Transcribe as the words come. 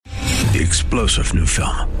The explosive new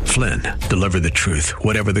film, Flynn, deliver the truth,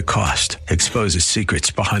 whatever the cost, exposes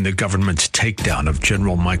secrets behind the government's takedown of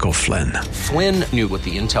General Michael Flynn. Flynn knew what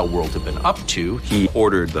the intel world had been up to. He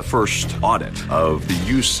ordered the first audit of the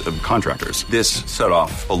use of contractors. This set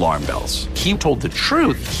off alarm bells. He told the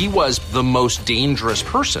truth. He was the most dangerous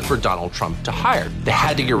person for Donald Trump to hire. They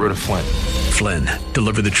had to get rid of Flynn. Flynn,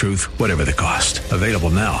 deliver the truth, whatever the cost. Available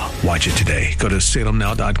now. Watch it today. Go to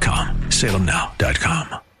salemnow.com.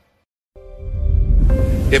 salemnow.com.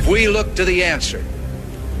 If we look to the answer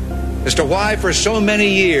as to why for so many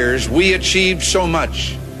years we achieved so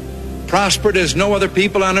much, prospered as no other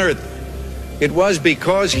people on earth, it was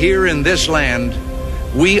because here in this land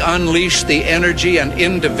we unleashed the energy and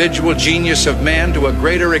individual genius of man to a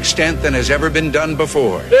greater extent than has ever been done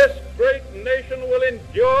before. This great nation will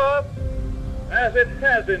endure as it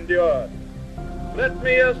has endured. Let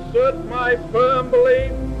me assert my firm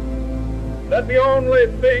belief that the only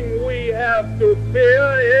thing we have to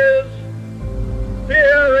fear is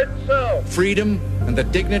fear itself. Freedom and the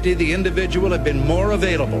dignity of the individual have been more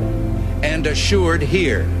available and assured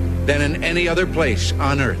here than in any other place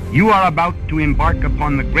on earth. You are about to embark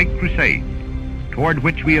upon the great crusade toward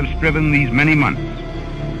which we have striven these many months.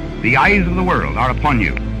 The eyes of the world are upon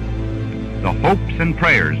you. The hopes and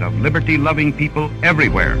prayers of liberty-loving people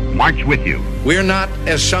everywhere march with you. We're not,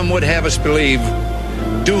 as some would have us believe,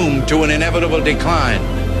 doomed to an inevitable decline.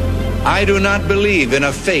 I do not believe in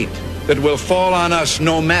a fate that will fall on us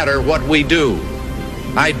no matter what we do.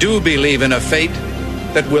 I do believe in a fate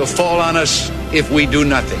that will fall on us if we do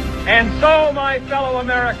nothing. And so, my fellow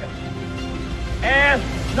Americans, ask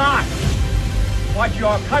not what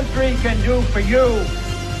your country can do for you,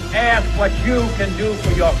 ask what you can do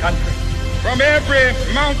for your country. From every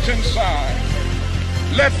mountainside,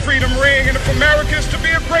 let freedom ring, and if America is to be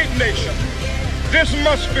a great nation, this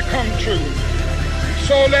must become true.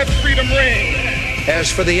 So let freedom ring.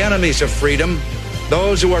 As for the enemies of freedom,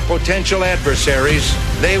 those who are potential adversaries,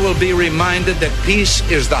 they will be reminded that peace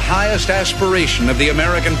is the highest aspiration of the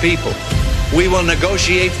American people. We will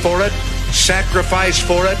negotiate for it, sacrifice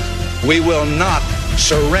for it. We will not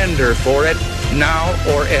surrender for it, now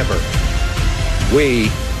or ever.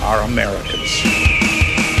 We are Americans.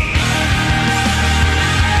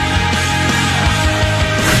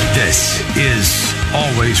 This is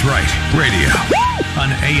Always Right Radio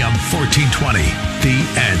on AM 1420. The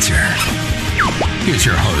Answer. Here's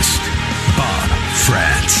your host, Bob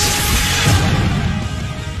Frantz.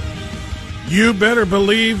 You better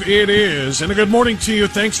believe it is. And a good morning to you.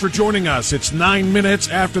 Thanks for joining us. It's 9 minutes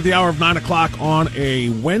after the hour of 9 o'clock on a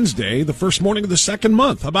Wednesday, the first morning of the second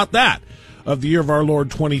month. How about that? Of the year of our Lord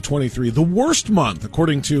 2023. The worst month,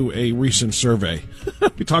 according to a recent survey.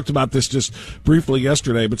 We talked about this just briefly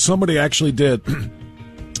yesterday, but somebody actually did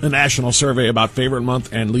a national survey about favorite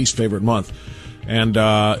month and least favorite month. And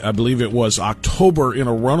I believe it was October in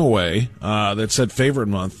a runaway that said favorite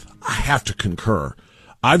month. I have to concur.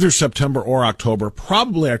 Either September or October,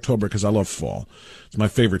 probably October because I love fall. It's my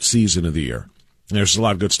favorite season of the year. There's a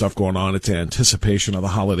lot of good stuff going on. It's anticipation of the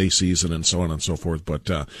holiday season and so on and so forth.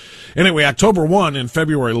 But anyway, October won and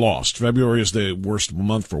February lost. February is the worst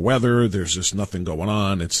month for weather. There's just nothing going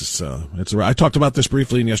on. It's just, I talked about this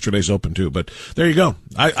briefly in yesterday's Open too, but there you go.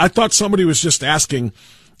 I thought somebody was just asking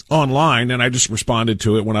online, and I just responded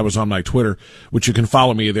to it when I was on my Twitter, which you can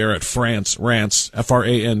follow me there at France Rants,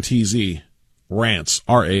 F-R-A-N-T-Z. Rants,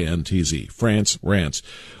 R-A-N-T-Z, France Rants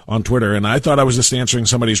on Twitter. And I thought I was just answering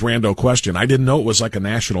somebody's rando question. I didn't know it was like a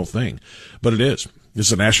national thing, but it is.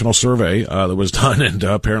 It's a national survey that was done, and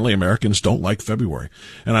apparently Americans don't like February.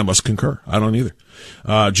 And I must concur. I don't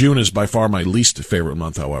either. June is by far my least favorite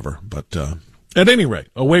month, however. But at any rate,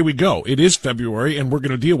 away we go. It is February, and we're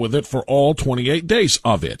going to deal with it for all 28 days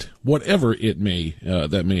of it, whatever it may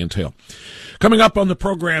that may entail. Coming up on the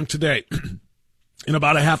program today, in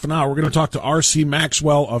about a half an hour, we're going to talk to R.C.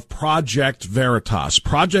 Maxwell of Project Veritas.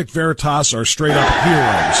 Project Veritas are straight-up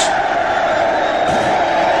heroes.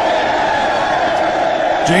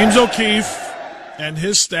 James O'Keefe and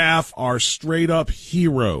his staff are straight-up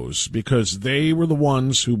heroes because they were the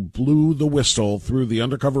ones who blew the whistle through the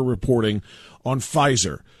undercover reporting on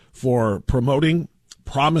Pfizer for promoting,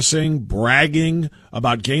 promising, bragging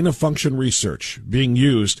about gain-of-function research being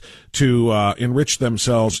used to enrich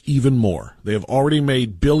themselves even more. They have already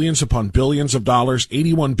made billions upon billions of dollars,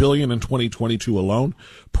 $81 billion in 2022 alone,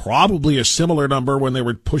 probably a similar number when they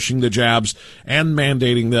were pushing the jabs and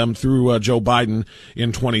mandating them through Joe Biden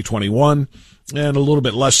in 2021, and a little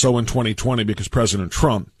bit less so in 2020 because President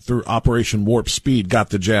Trump, through Operation Warp Speed, got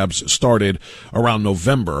the jabs started around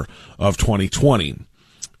November of 2020.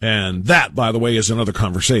 And that, by the way, is another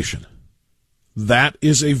conversation. That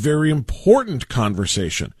is a very important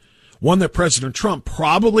conversation, one that President Trump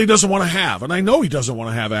probably doesn't want to have. And I know he doesn't want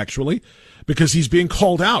to have, actually, because he's being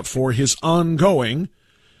called out for his ongoing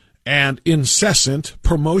and incessant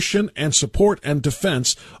promotion and support and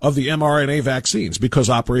defense of the mRNA vaccines, because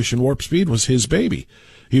Operation Warp Speed was his baby.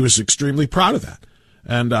 He was extremely proud of that.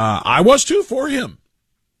 And I was too for him.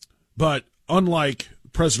 But unlike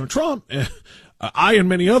President Trump, I and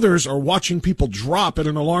many others are watching people drop at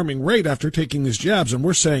an alarming rate after taking these jabs, and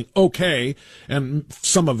we're saying, okay, and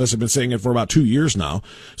some of us have been saying it for about 2 years now,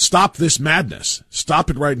 stop this madness. Stop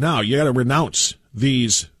it right now. You got to renounce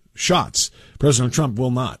these shots. President Trump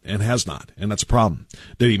will not and has not, and that's a problem.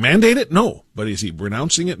 Did he mandate it? No. But is he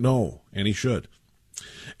renouncing it? No, and he should.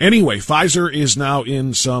 Anyway, Pfizer is now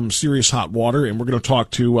in some serious hot water, and we're going to talk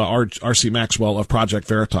to R.C. Maxwell of Project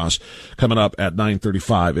Veritas coming up at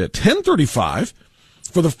 9:35. At 10:35,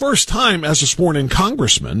 for the first time as a sworn-in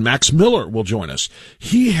congressman, Max Miller will join us.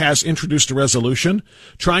 He has introduced a resolution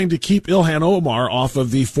trying to keep Ilhan Omar off of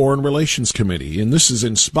the Foreign Relations Committee, and this is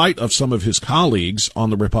in spite of some of his colleagues on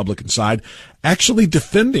the Republican side actually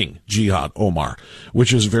defending Jihad Omar,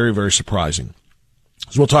 which is very, very surprising.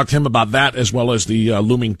 So we'll talk to him about that, as well as the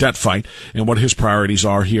looming debt fight and what his priorities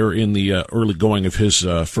are here in the early going of his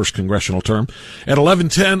first congressional term. At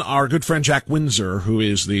 11:10, our good friend Jack Windsor, who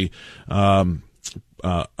is the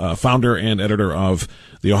founder and editor of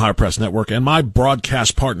the Ohio Press Network, and my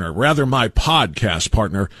podcast partner, rather my podcast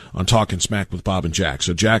partner on Talking Smack with Bob and Jack.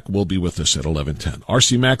 So Jack will be with us at 11:10.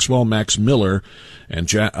 R.C. Maxwell, Max Miller, and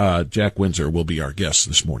Jack Windsor will be our guests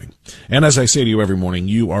this morning. And as I say to you every morning,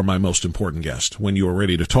 you are my most important guest when you are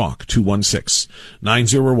ready to talk.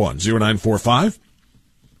 216-901-0945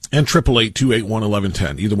 and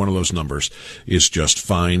 888-281-1110. Either one of those numbers is just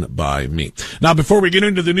fine by me. Now, before we get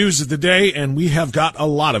into the news of the day, and we have got a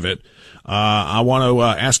lot of it, I want to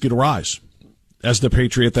ask you to rise as the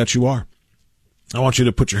patriot that you are. I want you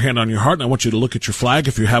to put your hand on your heart, and I want you to look at your flag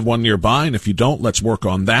if you have one nearby, and if you don't, let's work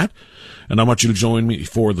on that. And I want you to join me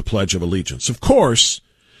for the Pledge of Allegiance. Of course,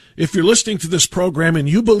 if you're listening to this program and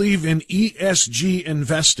you believe in ESG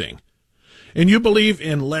investing, and you believe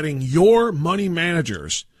in letting your money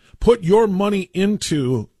managers put your money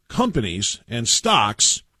into companies and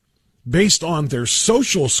stocks based on their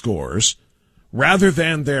social scores rather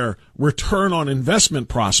than their return on investment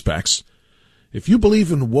prospects, if you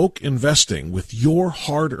believe in woke investing with your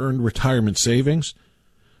hard-earned retirement savings,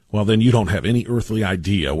 well, then you don't have any earthly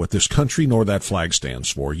idea what this country nor that flag stands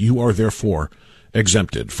for. You are therefore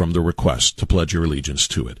exempted from the request to pledge your allegiance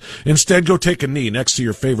to it. Instead, go take a knee next to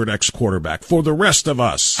your favorite ex-quarterback. For the rest of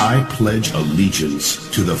us, I pledge allegiance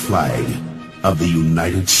to the flag of the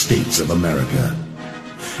United States of America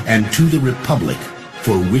and to the republic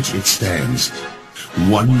for which it stands,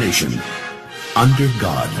 one nation, under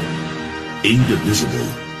God, indivisible,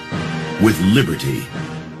 with liberty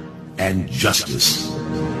and justice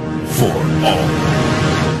for all.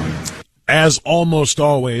 As almost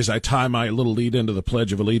always, I tie my little lead into the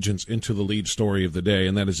Pledge of Allegiance into the lead story of the day,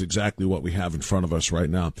 and that is exactly what we have in front of us right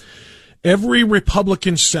now. Every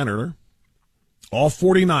Republican senator, all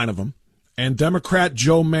 49 of them, and Democrat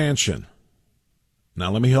Joe Manchin.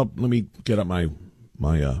 Now, let me get up my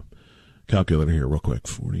calculator here real quick.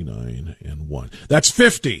 49 and 1. That's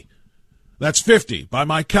 50. That's 50 by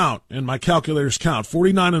my count and my calculator's count.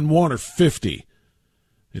 49 and 1 are 50.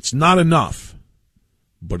 It's not enough,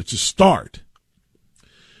 but it's a start.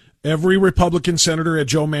 Every Republican senator at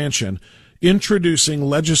Joe Manchin introducing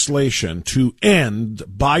legislation to end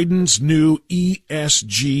Biden's new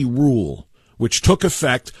ESG rule, which took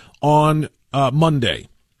effect on Monday.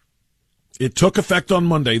 It took effect on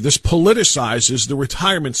Monday. This politicizes the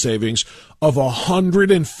retirement savings of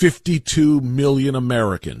 152 million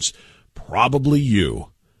Americans, probably you.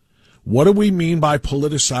 What do we mean by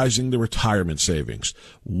politicizing the retirement savings?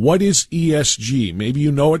 What is ESG? Maybe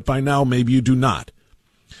you know it by now, maybe you do not.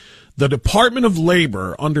 The Department of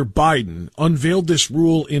Labor under Biden unveiled this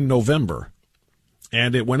rule in November,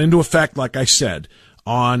 and it went into effect, like I said,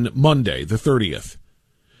 on Monday, the 30th.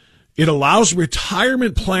 It allows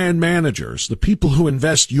retirement plan managers, the people who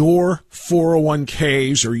invest your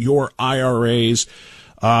 401ks or your IRAs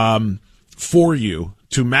for you,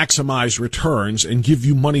 to maximize returns and give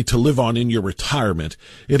you money to live on in your retirement.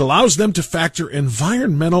 It allows them to factor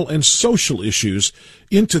environmental and social issues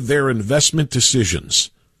into their investment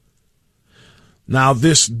decisions. Now,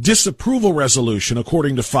 this disapproval resolution,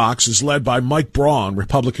 according to Fox, is led by Mike Braun,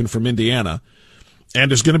 Republican from Indiana,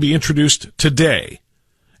 and is going to be introduced today,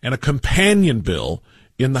 and a companion bill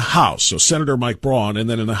in the House. So Senator Mike Braun, and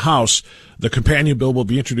then in the House, the companion bill will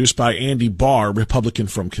be introduced by Andy Barr, Republican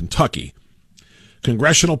from Kentucky.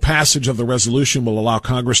 Congressional passage of the resolution will allow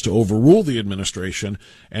Congress to overrule the administration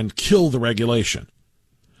and kill the regulation.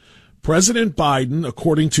 President Biden,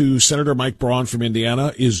 according to Senator Mike Braun from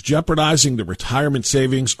Indiana, is jeopardizing the retirement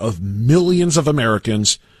savings of millions of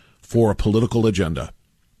Americans for a political agenda.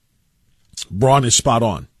 Braun is spot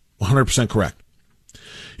on, 100% correct.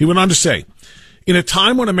 He went on to say, in a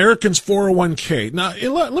time when Americans' 401k, now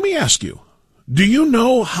let me ask you, do you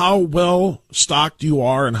know how well stocked you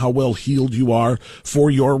are and how well heeled you are for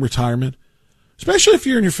your retirement? Especially if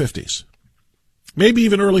you're in your 50s, maybe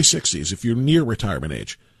even early 60s if you're near retirement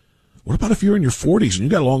age. What about if you're in your 40s and you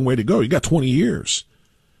got a long way to go? You got 20 years.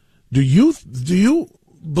 Do you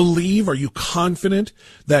believe, are you confident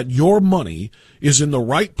that your money is in the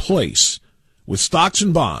right place with stocks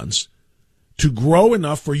and bonds to grow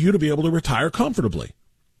enough for you to be able to retire comfortably?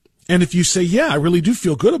 And if you say, yeah, I really do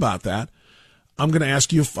feel good about that, I'm going to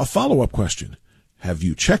ask you a follow-up question. Have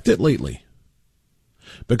you checked it lately?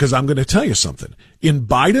 Because I'm going to tell you something. In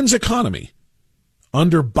Biden's economy,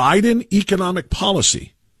 under Biden economic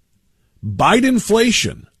policy,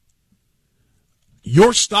 Bidenflation,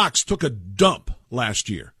 your stocks took a dump last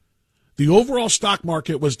year. The overall stock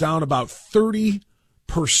market was down about 30%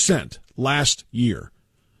 last year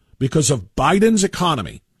because of Biden's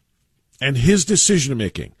economy and his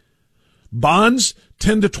decision-making. Bonds,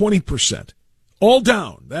 10 to 20%. All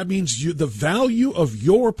down. That means the value of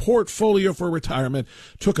your portfolio for retirement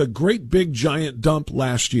took a great big giant dump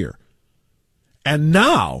last year. And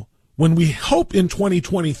now, when we hope in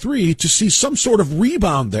 2023 to see some sort of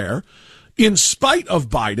rebound there, in spite of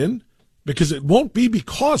Biden, because it won't be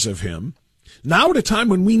because of him, now at a time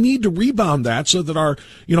when we need to rebound that so that our,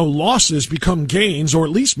 losses become gains, or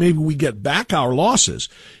at least maybe we get back our losses,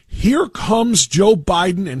 here comes Joe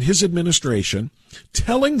Biden and his administration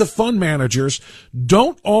telling the fund managers,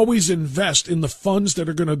 don't always invest in the funds that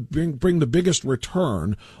are going to bring the biggest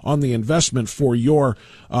return on the investment for your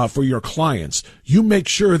clients. You make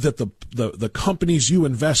sure that the companies you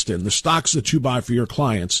invest in, the stocks that you buy for your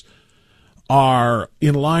clients, are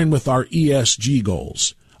in line with our ESG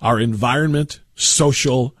goals, our environment,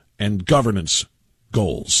 social, and governance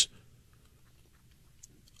goals.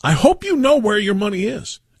 I hope you know where your money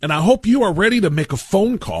is, and I hope you are ready to make a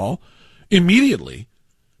phone call immediately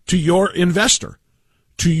to your investor,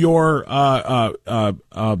 to your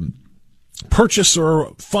purchaser,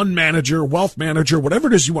 fund manager, wealth manager, whatever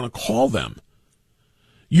it is you want to call them.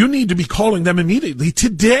 You need to be calling them immediately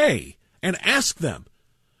today and ask them,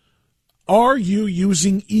 are you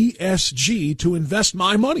using ESG to invest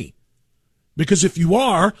my money? Because if you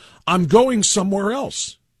are, I'm going somewhere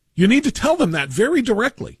else. You need to tell them that very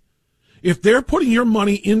directly. If they're putting your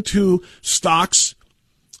money into stocks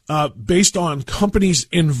based on companies'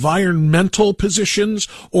 environmental positions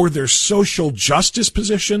or their social justice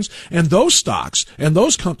positions, and those stocks and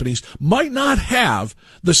those companies might not have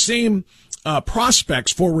the same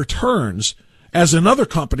prospects for returns as another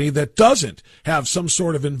company that doesn't have some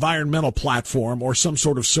sort of environmental platform or some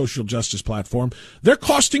sort of social justice platform, they're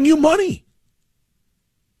costing you money.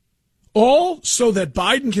 All so that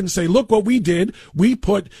Biden can say, look what we did. We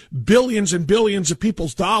put billions and billions of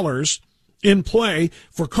people's dollars in play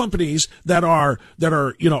for companies that are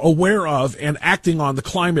aware of and acting on the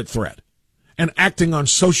climate threat and acting on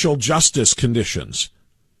social justice conditions.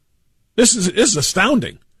 This is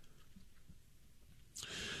astounding.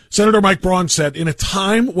 Senator Mike Braun said, in a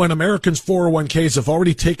time when Americans' 401ks have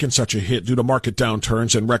already taken such a hit due to market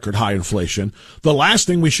downturns and record high inflation, the last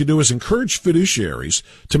thing we should do is encourage fiduciaries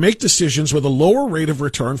to make decisions with a lower rate of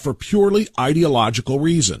return for purely ideological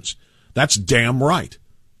reasons. That's damn right.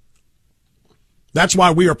 That's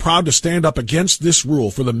why we are proud to stand up against this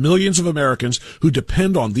rule for the millions of Americans who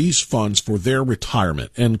depend on these funds for their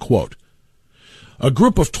retirement, end quote. A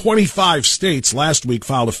group of 25 states last week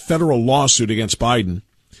filed a federal lawsuit against Biden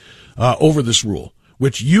over this rule,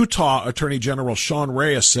 which Utah Attorney General Sean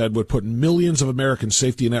Reyes said would put millions of American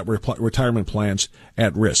safety net retirement plans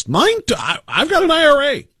at risk. I've got an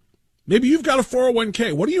IRA. Maybe you've got a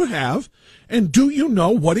 401k. What do you have? And do you know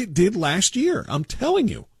what it did last year? I'm telling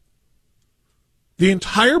you. The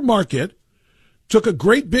entire market took a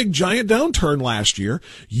great big giant downturn last year.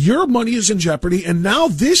 Your money is in jeopardy. And now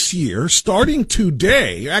this year, starting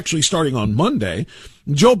today, actually starting on Monday,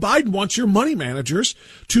 Joe Biden wants your money managers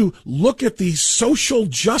to look at the social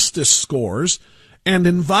justice scores and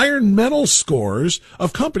environmental scores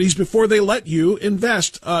of companies before they let you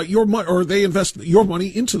invest your money, or they invest your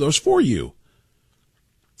money into those for you.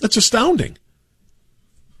 That's astounding.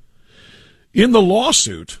 In the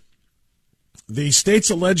lawsuit, The states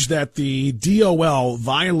allege that the DOL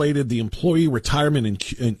violated the Employee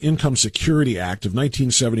Retirement and Income Security Act of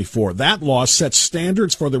 1974. That law sets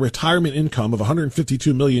standards for the retirement income of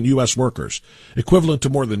 152 million U.S. workers, equivalent to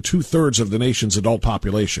more than two-thirds of the nation's adult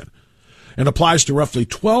population, and applies to roughly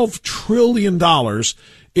 $12 trillion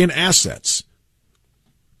in assets.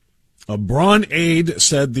 Braun Aide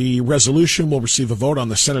said the resolution will receive a vote on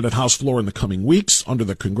the Senate and House floor in the coming weeks. Under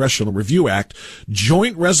the Congressional Review Act,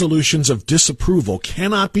 joint resolutions of disapproval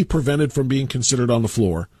cannot be prevented from being considered on the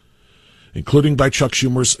floor, including by Chuck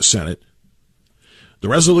Schumer's Senate. The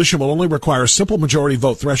resolution will only require a simple majority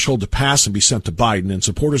vote threshold to pass and be sent to Biden, and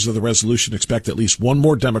supporters of the resolution expect at least one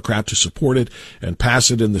more Democrat to support it and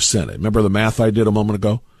pass it in the Senate. Remember the math I did a moment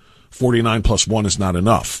ago? 49 plus 1 is not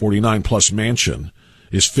enough. 49 plus Manchin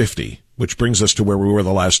is 50, which brings us to where we were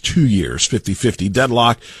the last 2 years, 50-50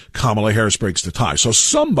 deadlock. Kamala Harris breaks the tie. So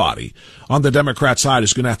somebody on the Democrat side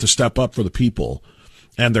is going to have to step up for the people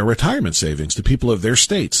and their retirement savings, the people of their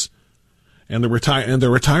states and their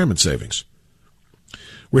retirement savings.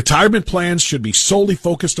 Retirement plans should be solely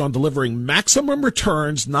focused on delivering maximum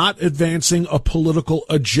returns, not advancing a political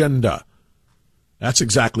agenda. That's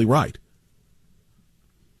exactly right.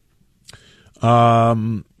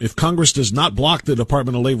 If Congress does not block the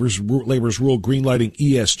Department of Labor's rule greenlighting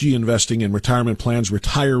ESG investing in retirement plans,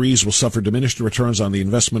 retirees will suffer diminished returns on the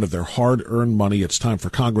investment of their hard-earned money. It's time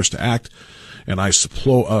for Congress to act, and I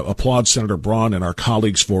applaud Senator Braun and our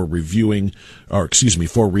colleagues for renewing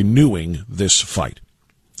this fight.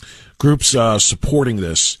 Groups supporting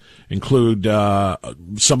this include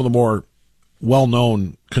some of the more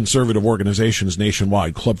well-known conservative organizations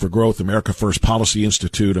nationwide: Club for Growth, America First Policy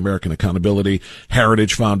Institute, American Accountability,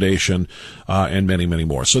 Heritage Foundation, and many, many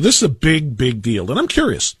more. So this is a big, big deal. And I'm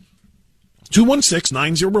curious.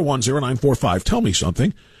 216-901-0945. Tell me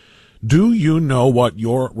something. Do you know what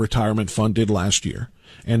your retirement fund did last year?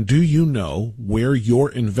 And do you know where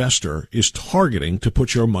your investor is targeting to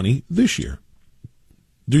put your money this year?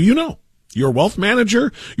 Do you know? Your wealth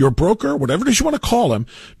manager, your broker, whatever it is you want to call them,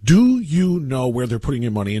 do you know where they're putting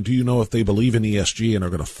your money, and do you know if they believe in ESG and are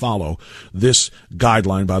going to follow this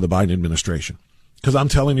guideline by the Biden administration? Because I'm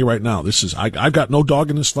telling you right now, I've got no dog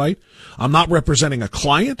in this fight. I'm not representing a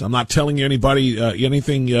client. I'm not telling anybody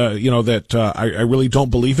anything that I really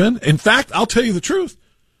don't believe in. In fact, I'll tell you the truth.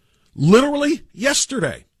 Literally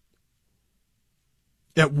yesterday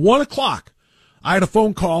at 1:00. I had a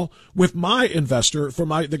phone call with my investor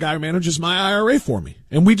the guy who manages my IRA for me,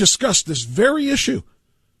 and we discussed this very issue.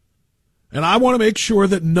 And I want to make sure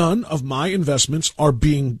that none of my investments are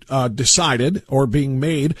being decided or being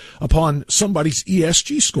made upon somebody's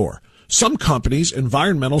ESG score, some company's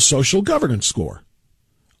environmental social governance score.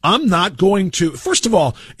 I'm not going to, first of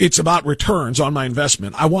all, it's about returns on my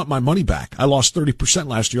investment. I want my money back. I lost 30%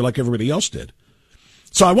 last year like everybody else did.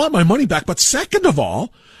 So I want my money back. But second of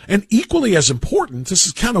all, and equally as important, this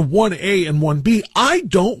is kind of 1A and 1B, I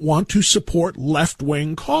don't want to support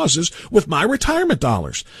left-wing causes with my retirement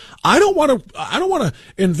dollars. I don't want to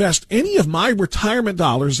invest any of my retirement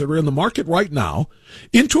dollars that are in the market right now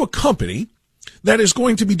into a company that is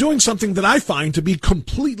going to be doing something that I find to be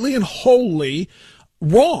completely and wholly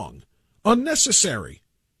wrong, unnecessary,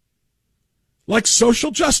 like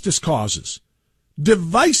social justice causes.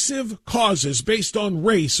 Divisive causes based on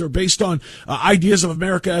race or based on ideas of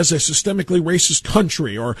America as a systemically racist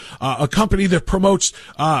country, or a company that promotes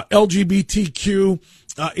LGBTQ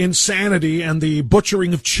insanity and the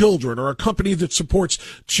butchering of children, or a company that supports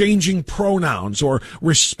changing pronouns or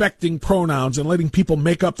respecting pronouns and letting people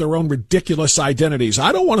make up their own ridiculous identities.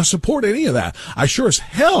 I don't want to support any of that. I sure as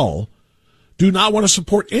hell do not want to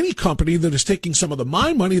support any company that is taking some of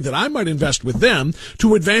my money that I might invest with them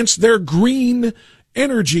to advance their green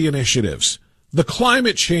energy initiatives, the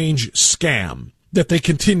climate change scam that they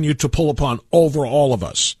continue to pull upon over all of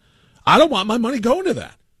us. I don't want my money going to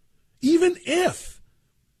that. Even if,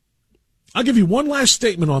 I'll give you one last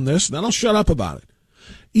statement on this, and then I'll shut up about it.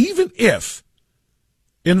 Even if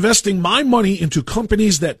investing my money into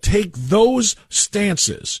companies that take those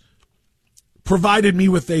stances provided me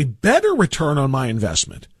with a better return on my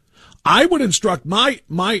investment, I would instruct my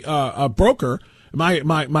broker,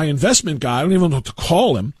 my investment guy, I don't even know what to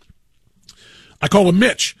call him. I call him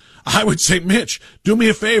Mitch. I would say, Mitch, do me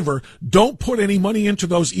a favor. Don't put any money into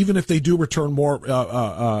those, even if they do return more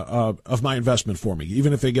of my investment for me,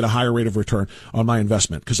 even if they get a higher rate of return on my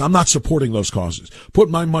investment, because I'm not supporting those causes.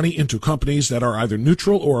 Put my money into companies that are either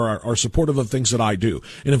neutral or are supportive of things that I do.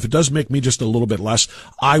 And if it does make me just a little bit less,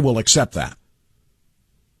 I will accept that.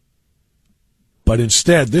 But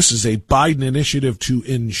instead, this is a Biden initiative to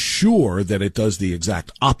ensure that it does the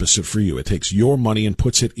exact opposite for you. It takes your money and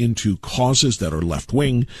puts it into causes that are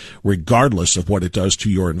left-wing, regardless of what it does to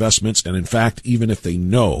your investments. And in fact, even if they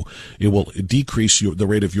know it will decrease the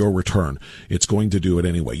rate of your return, it's going to do it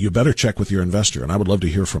anyway. You better check with your investor, and I would love to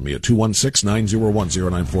hear from you at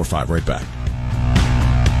 216-901-0945. Right back.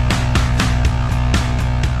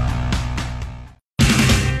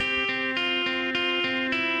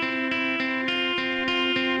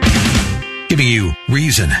 Giving you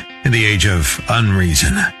reason in the age of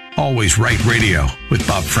unreason. Always Right Radio with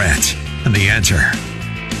Bob Frantz and The Answer.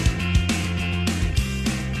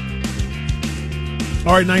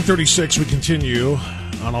 All right, 9:36, we continue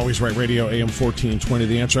on Always Right Radio, AM 1420,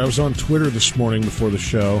 The Answer. I was on Twitter this morning before the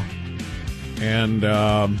show, and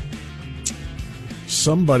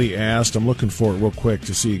somebody asked, I'm looking for it real quick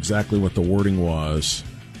to see exactly what the wording was.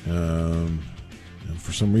 And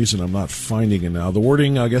for some reason, I'm not finding it now. The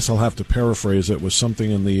wording, I guess I'll have to paraphrase it, was something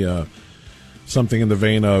in the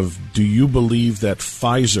vein of, do you believe that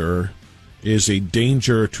Pfizer is a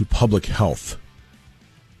danger to public health?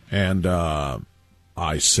 And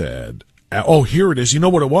I said, oh, here it is. You know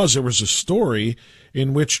what it was? There was a story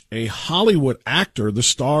in which a Hollywood actor, the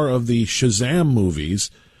star of the Shazam movies,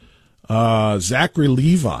 Zachary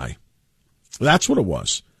Levi, that's what it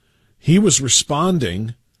was. He was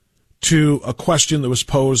responding to a question that was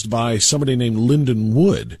posed by somebody named Lyndon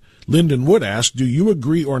Wood. Lyndon Wood asked, do you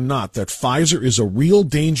agree or not that Pfizer is a real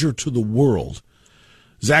danger to the world?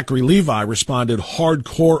 Zachary Levi responded,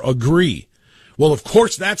 hardcore agree. Well, of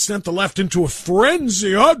course, that sent the left into a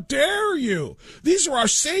frenzy. How dare you? These are our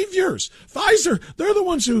saviors. Pfizer, they're the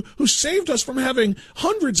ones who saved us from having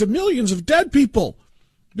hundreds of millions of dead people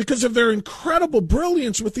because of their incredible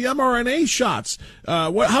brilliance with the mRNA shots.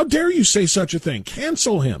 How dare you say such a thing?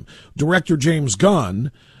 Cancel him. Director James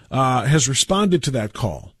Gunn has responded to that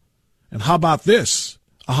call. And how about this?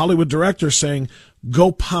 A Hollywood director saying,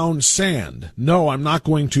 go pound sand. No, I'm not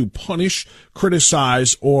going to punish,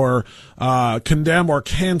 criticize, or condemn or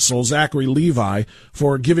cancel Zachary Levi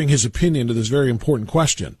for giving his opinion to this very important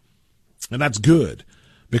question. And that's good,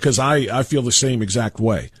 because I feel the same exact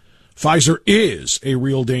way. Pfizer is a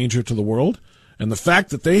real danger to the world, and the fact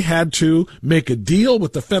that they had to make a deal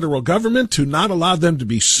with the federal government to not allow them to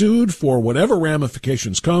be sued for whatever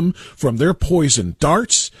ramifications come from their poison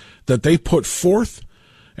darts that they put forth,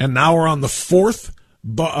 and now are on the fourth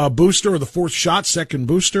booster, or the fourth shot, second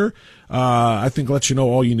booster, I think lets you know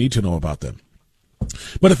all you need to know about them.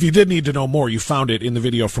 But if you did need to know more, you found it in the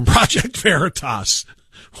video from Project Veritas,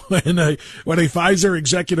 when a Pfizer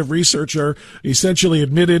executive researcher essentially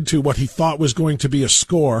admitted to what he thought was going to be a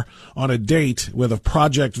score on a date with a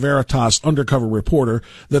Project Veritas undercover reporter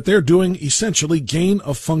that they're doing essentially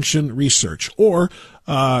gain-of-function research, or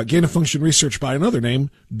gain-of-function research by another name,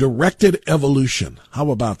 directed evolution. How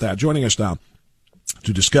about that? Joining us now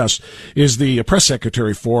to discuss is the press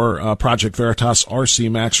secretary for Project Veritas, R.C.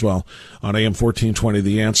 Maxwell, on AM 1420,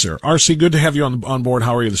 The Answer. R.C., good to have you on board.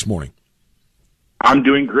 How are you this morning? I'm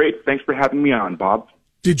doing great. Thanks for having me on, Bob.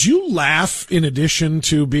 Did you laugh in addition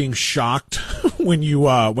to being shocked when you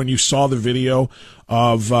saw the video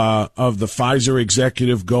of the Pfizer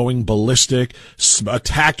executive going ballistic,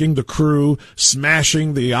 attacking the crew,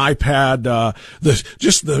 smashing the iPad,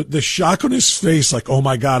 the shock on his face, like, oh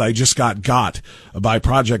my God, I just got by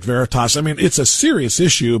Project Veritas. I mean, it's a serious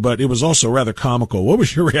issue, but it was also rather comical. What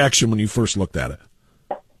was your reaction when you first looked at it?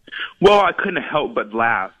 Well, I couldn't help but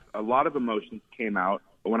laugh. A lot of emotions came out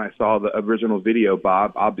when I saw the original video,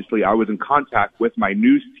 Bob. Obviously, I was in contact with my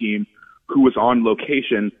news team who was on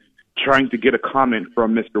location trying to get a comment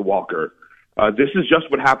from Mr. Walker. This is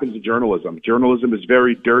just what happens in journalism. Journalism is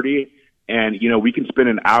very dirty, and, we can spend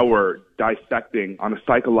an hour dissecting on a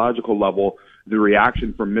psychological level the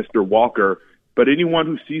reaction from Mr. Walker. But anyone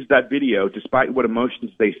who sees that video, despite what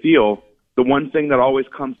emotions they feel, the one thing that always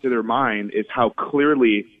comes to their mind is how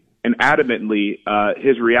clearly and adamantly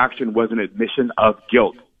his reaction was an admission of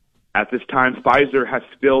guilt. At this time, Pfizer has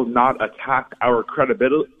still not attacked our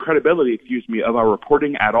credibility, of our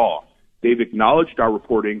reporting at all. They've acknowledged our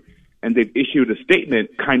reporting, and they've issued a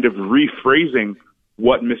statement kind of rephrasing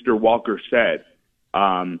what Mr. Walker said.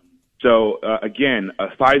 Again,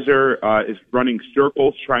 Pfizer is running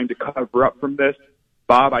circles trying to cover up from this.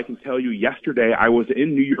 Bob, I can tell you, yesterday I was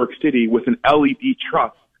in New York City with an LED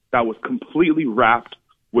truck that was completely wrapped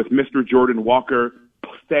with Mr. Jordan Walker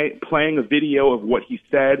playing a video of what he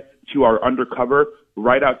said to our undercover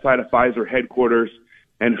right outside of Pfizer headquarters.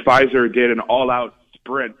 And Pfizer did an all-out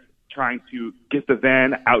sprint trying to get the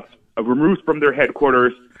van out, removed from their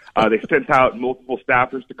headquarters. They sent out multiple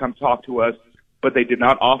staffers to come talk to us, but they did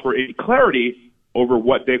not offer any clarity over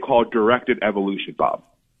what they call directed evolution, Bob.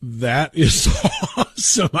 That is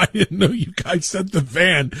awesome. I didn't know you guys sent the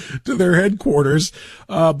van to their headquarters,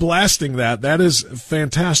 blasting that. That is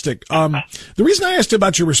fantastic. The reason I asked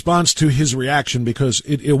about your response to his reaction, because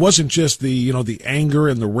it wasn't just the anger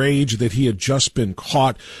and the rage that he had just been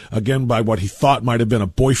caught again by what he thought might have been a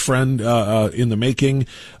boyfriend, in the making,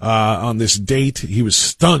 on this date. He was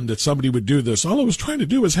stunned that somebody would do this. All I was trying to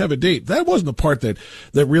do was have a date. That wasn't the part that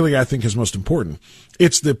really I think is most important.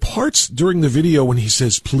 It's the parts during the video when he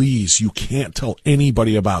says, please, you can't tell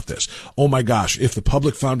anybody about this. Oh my gosh, if the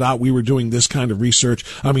public found out we were doing this kind of research,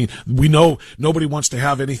 I mean, we know nobody wants to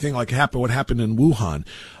have anything like what happened in Wuhan.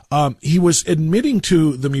 He was admitting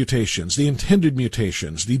to the mutations, the intended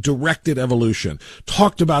mutations, the directed evolution,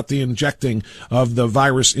 talked about the injecting of the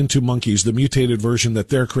virus into monkeys, the mutated version that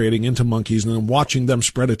they're creating into monkeys, and then watching them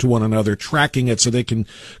spread it to one another, tracking it so they can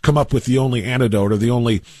come up with the only antidote or the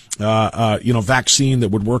only, vaccine that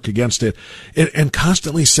would work against it, and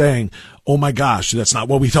constantly saying, oh my gosh, that's not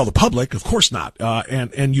what we tell the public. Of course not.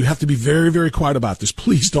 And you have to be very, very quiet about this.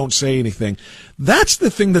 Please don't say anything. That's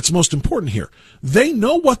the thing that's most important here. They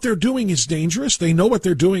know what they're doing is dangerous. They know what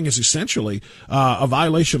they're doing is essentially a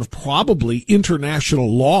violation of probably international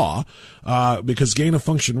law, because gain of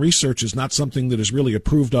function research is not something that is really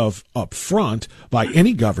approved of up front by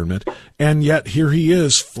any government. And yet here he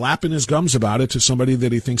is flapping his gums about it to somebody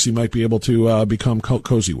that he thinks he might be able to become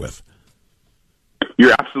cozy with.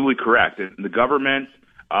 You're absolutely correct. And the government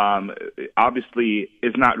obviously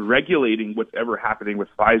is not regulating what's ever happening with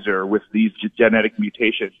Pfizer with these genetic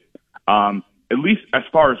mutations, at least as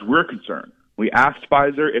far as we're concerned. We asked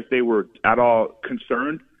Pfizer if they were at all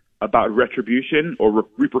concerned about retribution or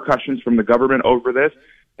repercussions from the government over this.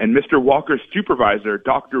 And Mr. Walker's supervisor,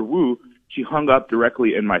 Dr. Wu, she hung up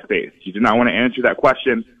directly in my face. She did not want to answer that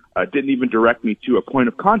question, didn't even direct me to a point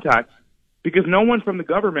of contact, because no one from the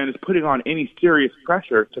government is putting on any serious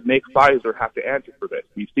pressure to make Pfizer have to answer for this.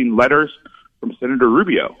 We've seen letters from Senator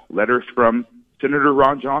Rubio, letters from Senator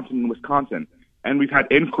Ron Johnson in Wisconsin, and we've had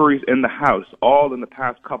inquiries in the House all in the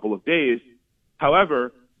past couple of days.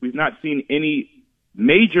 However, we've not seen any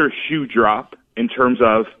major shoe drop in terms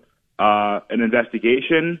of an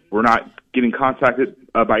investigation. We're not getting contacted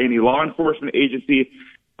by any law enforcement agency.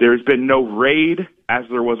 There's been no raid, as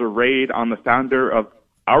there was a raid on the founder of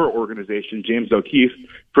our organization, James O'Keefe,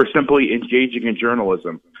 for simply engaging in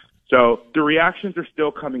journalism. So the reactions are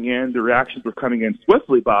still coming in. The reactions are coming in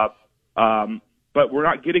swiftly, Bob, but we're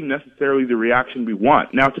not getting necessarily the reaction we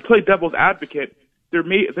want. Now, to play devil's advocate,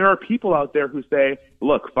 there are people out there who say,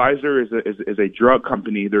 look, Pfizer is a drug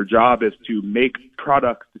company. Their job is to make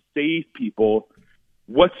products to save people.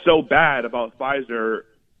 What's so bad about Pfizer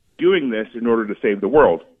doing this in order to save the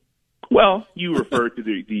world? Well, you referred to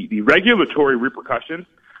the regulatory repercussions,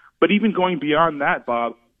 but even going beyond that,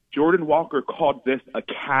 Bob, Jordan Walker called this a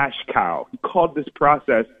cash cow. He called this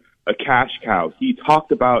process a cash cow. He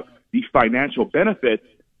talked about the financial benefits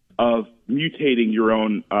of mutating your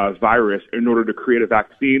own virus in order to create a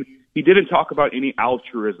vaccine. He didn't talk about any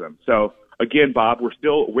altruism. So, again, Bob, we're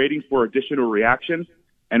still waiting for additional reactions,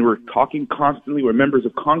 and we're talking constantly with members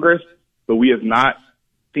of Congress, but we have not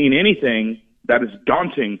seen anything that is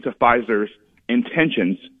daunting to Pfizer's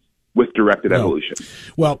intentions with directed evolution.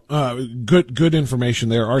 Well, good information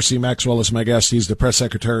there. R.C. Maxwell is my guest. He's the press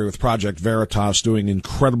secretary with Project Veritas, doing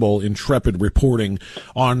incredible, intrepid reporting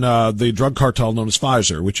on the drug cartel known as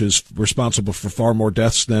Pfizer, which is responsible for far more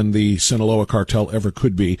deaths than the Sinaloa cartel ever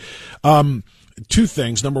could be. Two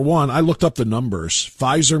things. Number one, I looked up the numbers.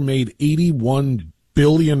 Pfizer made $81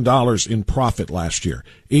 billion in profit last year.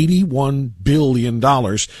 $81 billion.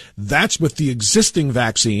 That's with the existing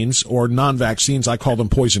vaccines or non-vaccines. I call them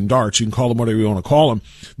poison darts. You can call them whatever you want to call them.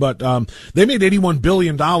 But they made $81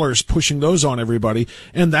 billion pushing those on everybody,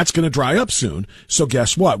 and that's going to dry up soon. So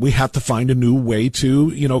guess what? We have to find a new way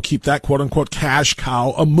to, keep that quote-unquote cash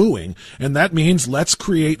cow a-mooing. And that means let's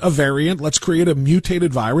create a variant, let's create a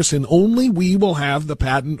mutated virus, and only we will have the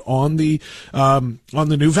patent on the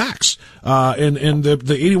new vax. And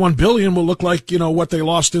the 81 billion will look like, what they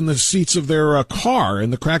lost in the seats of their car,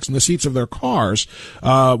 and the cracks in the seats of their cars,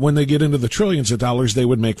 when they get into the trillions of dollars they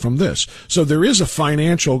would make from this. So there is a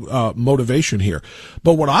financial motivation here.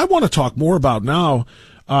 But what I want to talk more about now,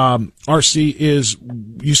 RC, is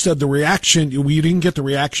you said the reaction, you didn't get the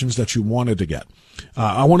reactions that you wanted to get.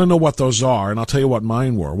 I want to know what those are, and I'll tell you what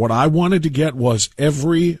mine were. What I wanted to get was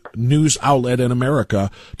every news outlet in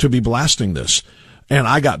America to be blasting this, and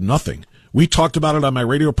I got nothing. We talked about it on my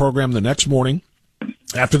radio program the next morning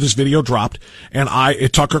after this video dropped, and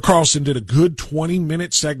Tucker Carlson did a good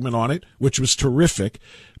 20-minute segment on it, which was terrific.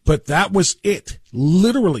 But that was it.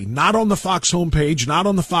 Literally, not on the Fox homepage, not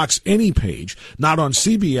on the Fox any page, not on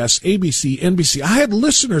CBS, ABC, NBC. I had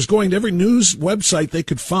listeners going to every news website they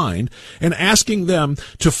could find and asking them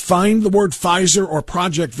to find the word Pfizer or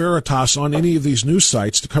Project Veritas on any of these news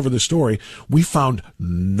sites to cover the story. We found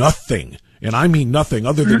nothing. And I mean nothing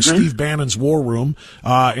other than Steve Bannon's War Room,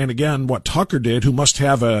 and again, what Tucker did, who must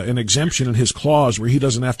have an exemption in his clause where he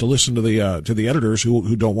doesn't have to listen to the editors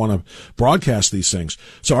who don't want to broadcast these things.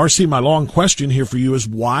 So, RC, my long question here for you is,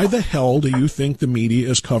 why the hell do you think the media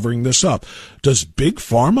is covering this up? Does Big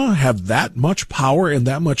Pharma have that much power and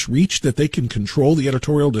that much reach that they can control the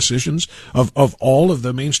editorial decisions of all of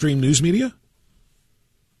the mainstream news media?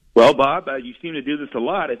 Well, Bob, you seem to do this a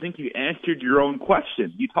lot. I think you answered your own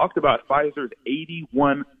question. You talked about Pfizer's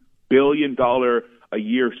 $81 billion a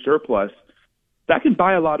year surplus. That can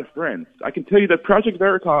buy a lot of friends. I can tell you that Project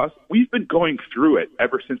Veritas, we've been going through it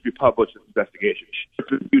ever since we published this investigation.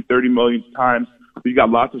 It's reviewed 30 million times. We've got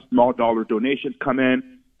lots of small dollar donations come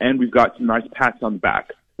in, and we've got some nice pats on the back.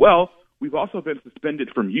 Well, we've also been suspended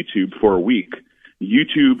from YouTube for a week.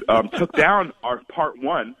 YouTube took down our part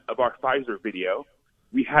one of our Pfizer video.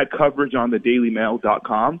 We had coverage on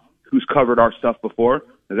thedailymail.com, who's covered our stuff before.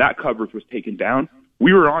 That coverage was taken down.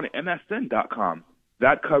 We were on MSN.com.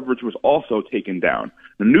 That coverage was also taken down.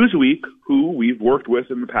 The Newsweek, who we've worked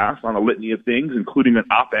with in the past on a litany of things, including an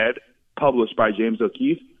op-ed published by James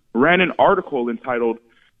O'Keefe, ran an article entitled,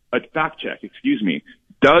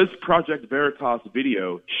 Does Project Veritas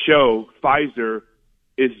video show Pfizer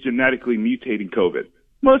is genetically mutating COVID?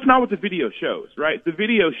 Well, it's not what the video shows, right? The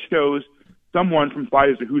video shows someone from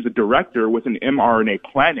Pfizer who's a director with an mRNA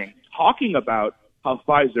planning talking about how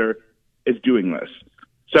Pfizer is doing this.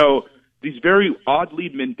 So these very oddly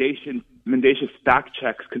mendacious fact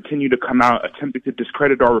checks continue to come out, attempting to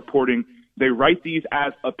discredit our reporting. They write these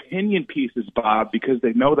as opinion pieces, Bob, because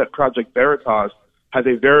they know that Project Veritas has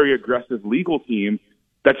a very aggressive legal team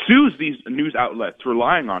that sues these news outlets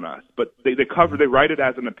relying on us. But they write it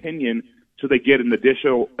as an opinion, so they get an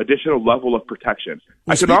additional level of protection.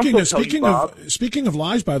 Well, speaking of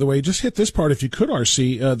lies, by the way, just hit this part if you could,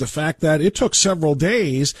 RC, the fact that it took several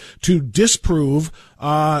days to disprove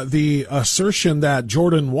the assertion that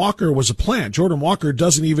Jordan Walker was a plant. Jordan Walker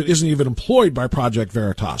isn't even employed by Project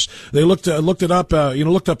Veritas. They looked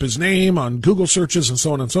up his name on Google searches and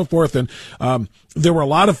so on and so forth, and there were a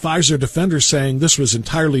lot of Pfizer defenders saying this was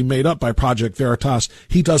entirely made up by Project Veritas.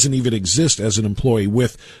 He doesn't even exist as an employee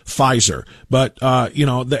with Pfizer. But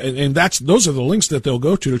those are the links that they'll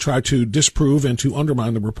go to try to disprove and to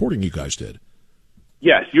undermine the reporting you guys did.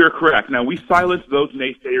 Yes, you're correct. Now, we silenced those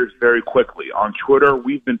naysayers very quickly. On Twitter,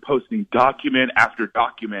 we've been posting document after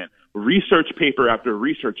document, research paper after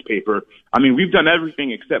research paper. I mean, we've done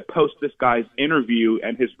everything except post this guy's interview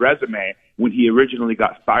and his resume when he originally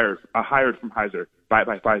got hired from Pfizer, by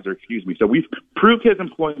Pfizer. So we've proved his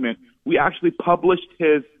employment. We actually published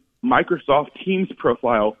his Microsoft Teams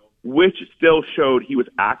profile, which still showed he was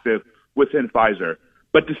active within Pfizer.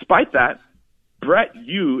 But despite that,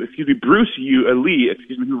 Bruce Lee,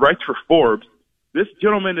 who writes for Forbes, this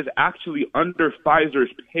gentleman is actually under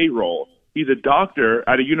Pfizer's payroll. He's a doctor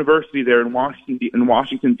at a university there in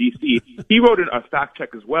Washington, D.C. He wrote a fact check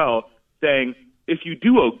as well, saying if you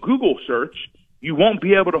do a Google search, you won't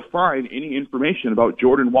be able to find any information about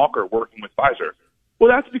Jordan Walker working with Pfizer. Well,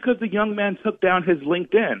 that's because the young man took down his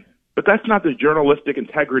LinkedIn. But that's not the journalistic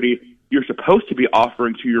integrity you're supposed to be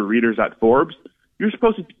offering to your readers at Forbes. You're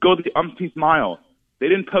supposed to go the umpteenth mile. They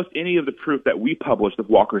didn't post any of the proof that we published of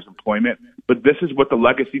Walker's employment, but this is what the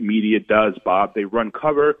legacy media does, Bob. They run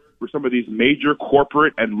cover for some of these major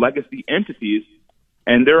corporate and legacy entities,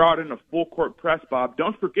 and they're out in a full court press, Bob.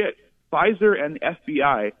 Don't forget, Pfizer and the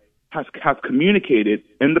FBI have communicated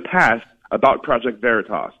in the past about Project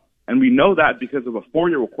Veritas, and we know that because of a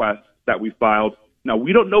FOIA request that we filed. Now,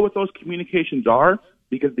 we don't know what those communications are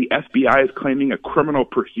because the FBI is claiming a criminal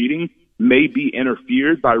proceeding may be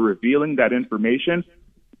interfered by revealing that information.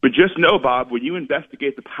 But just know, Bob, when you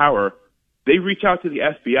investigate the power, they reach out to the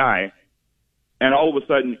FBI, and all of a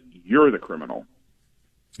sudden, you're the criminal.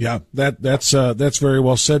 Yeah, that's very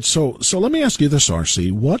well said. So let me ask you this,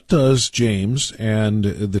 RC. What does James and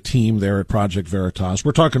the team there at Project Veritas,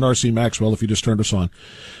 we're talking to RC Maxwell if you just turned us on.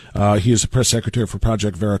 He is the press secretary for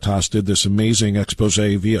Project Veritas, did this amazing expose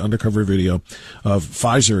via undercover video of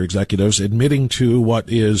Pfizer executives admitting to what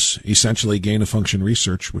is essentially gain-of-function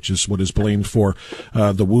research, which is what is blamed for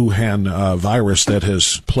the Wuhan virus that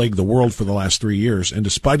has plagued the world for the last 3 years. And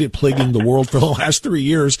despite it plaguing the world for the last 3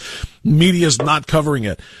 years, media is not covering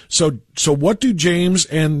it. So what do James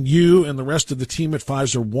and you and the rest of the team at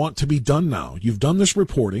Pfizer want to be done now? You've done this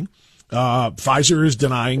reporting. Pfizer is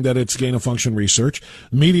denying that it's gain-of-function research.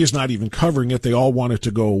 The media is not even covering it. They all want it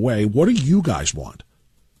to go away. What do you guys want?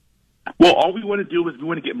 Well, all we want to do is we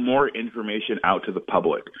want to get more information out to the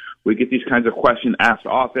public. We get these kinds of questions asked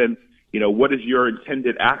often. What is your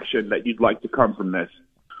intended action that you'd like to come from this?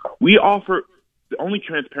 The only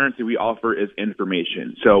transparency we offer is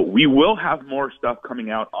information. So we will have more stuff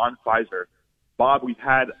coming out on Pfizer. Bob, we've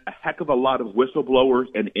had a heck of a lot of whistleblowers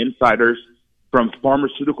and insiders from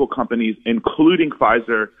pharmaceutical companies, including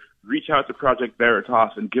Pfizer, reach out to Project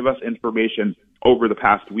Veritas and give us information over the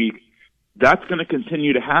past week. That's going to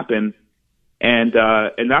continue to happen, and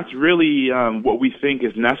that's really what we think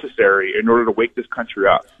is necessary in order to wake this country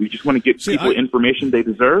up. We just want to get people information they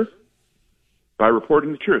deserve by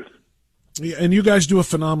reporting the truth. And you guys do a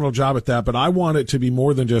phenomenal job at that, but I want it to be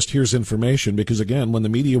more than just here's information, because, again, when the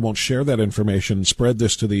media won't share that information and spread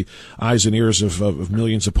this to the eyes and ears of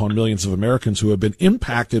millions upon millions of Americans who have been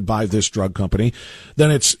impacted by this drug company, then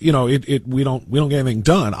it's, we don't get anything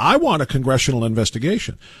done. I want a congressional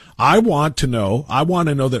investigation. I want to know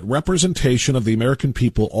that representation of the American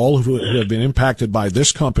people, all who have been impacted by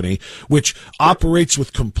this company, which operates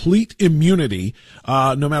with complete immunity,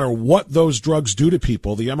 no matter what those drugs do to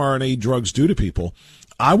people, the mRNA drugs do to people.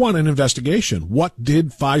 I want an investigation. What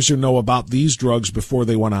did Pfizer know about these drugs before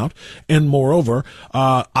they went out? And moreover,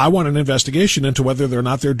 I want an investigation into whether or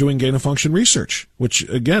not they're doing gain-of-function research, which,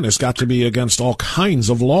 again, has got to be against all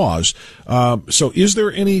kinds of laws. So is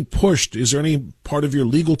there any part of your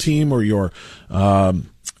legal team or your, I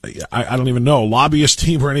don't even know, lobbyist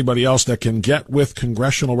team or anybody else that can get with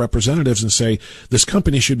congressional representatives and say this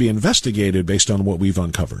company should be investigated based on what we've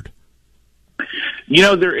uncovered?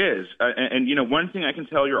 There is. And one thing I can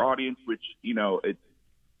tell your audience, which,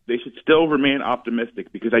 they should still remain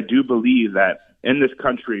optimistic, because I do believe that in this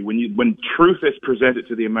country, when truth is presented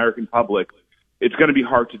to the American public, it's going to be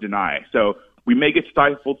hard to deny. So we may get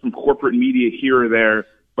stifled from corporate media here or there,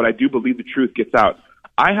 but I do believe the truth gets out.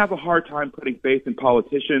 I have a hard time putting faith in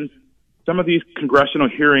politicians. Some of these congressional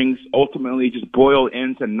hearings ultimately just boil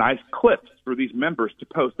into nice clips for these members to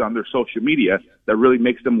post on their social media that really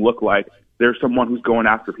makes them look like there's someone who's going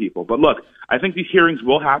after people. But look, I think these hearings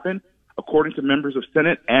will happen. According to members of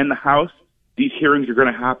Senate and the House, these hearings are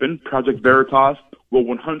going to happen. Project Veritas will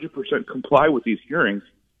 100% comply with these hearings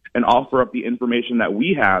and offer up the information that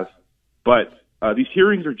we have. But these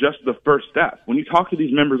hearings are just the first step. When you talk to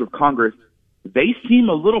these members of Congress, they seem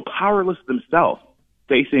a little powerless themselves,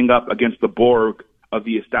 facing up against the Borg of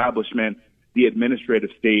the establishment, the administrative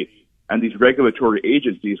state, and these regulatory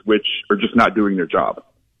agencies, which are just not doing their job.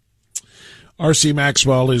 R.C.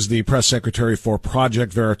 Maxwell is the press secretary for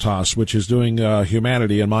Project Veritas, which is doing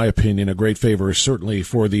humanity, in my opinion, a great favor, certainly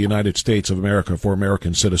for the United States of America, for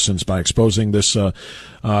American citizens, by exposing this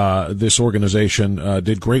this organization.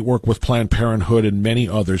 Did great work with Planned Parenthood and many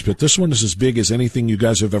others, but this one is as big as anything you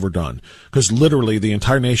guys have ever done, because literally the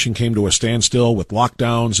entire nation came to a standstill with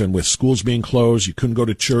lockdowns and with schools being closed. You couldn't go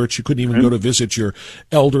to church. You couldn't even go to visit your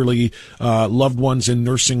elderly loved ones in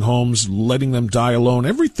nursing homes, letting them die alone.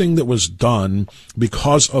 Everything that was done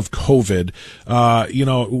because of COVID,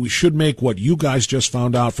 we should make what you guys just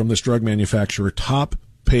found out from this drug manufacturer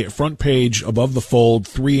front page, above the fold,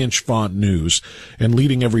 3-inch font news, and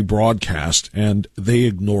leading every broadcast, and they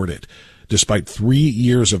ignored it. Despite 3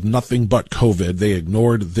 years of nothing but COVID, they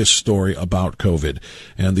ignored this story about COVID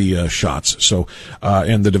and the shots. So,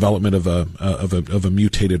 and the development of a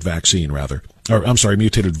mutated vaccine, rather. Or, I'm sorry,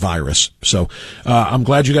 mutated virus. So, I'm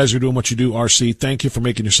glad you guys are doing what you do, RC. Thank you for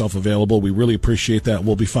making yourself available. We really appreciate that.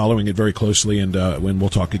 We'll be following it very closely, and when we'll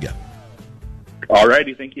talk again. All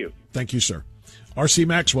righty. Thank you. Thank you, sir. R.C.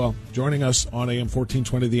 Maxwell joining us on AM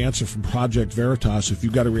 1420, The Answer from Project Veritas. If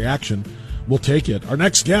you've got a reaction, we'll take it. Our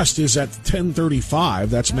next guest is at 10:35.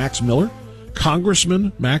 That's Max Miller,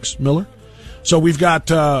 Congressman Max Miller. So we've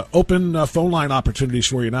got open phone line opportunities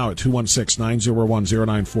for you now at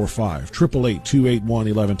 216-901-0945,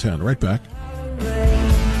 888-281-1110. Right back.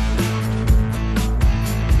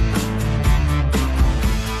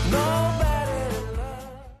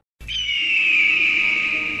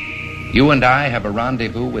 You and I have a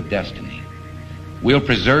rendezvous with destiny. We'll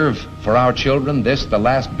preserve for our children this, the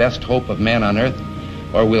last best hope of man on earth,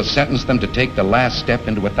 or we'll sentence them to take the last step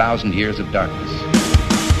into 1,000 years of darkness.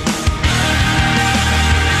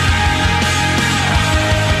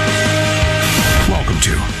 Welcome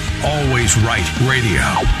to Always Right Radio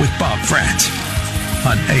with Bob France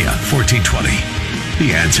on AM 1420.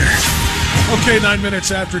 The Answer. Okay, 9 minutes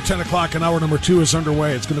after 10 o'clock, and hour number 2 is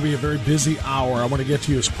underway. It's going to be a very busy hour. I want to get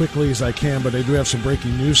to you as quickly as I can, but I do have some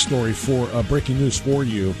breaking news for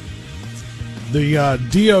you. The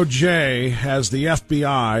DOJ has the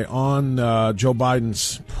FBI on Joe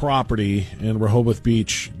Biden's property in Rehoboth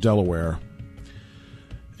Beach, Delaware.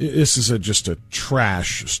 This is just a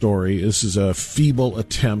trash story. This is a feeble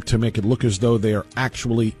attempt to make it look as though they are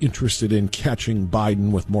actually interested in catching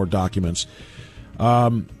Biden with more documents.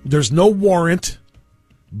 There's no warrant.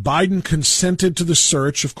 Biden consented to the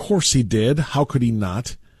search. Of course he did. How could he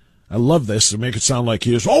not? I love this to make it sound like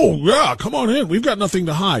he is, oh, yeah, come on in. We've got nothing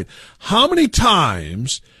to hide. How many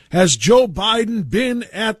times has Joe Biden been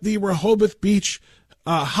at the Rehoboth Beach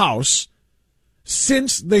house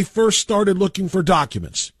since they first started looking for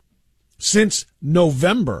documents? Since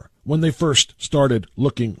November, when they first started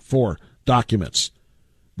looking for documents.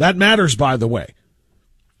 That matters, by the way.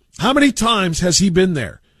 How many times has he been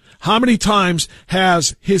there? How many times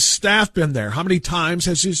has his staff been there? How many times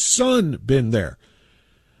has his son been there?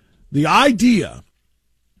 The idea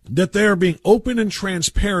that they are being open and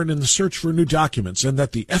transparent in the search for new documents and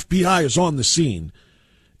that the FBI is on the scene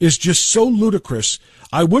is just so ludicrous.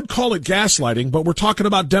 I would call it gaslighting, but we're talking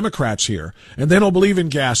about Democrats here, and they don't believe in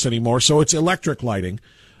gas anymore, so it's electric lighting.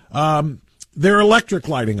 They're electric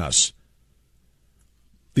lighting us.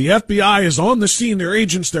 The FBI is on the scene. Their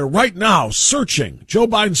agents there right now searching Joe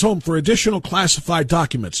Biden's home for additional classified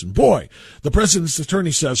documents. And boy, the president's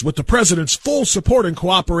attorney says, with the president's full support and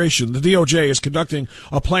cooperation, the DOJ is conducting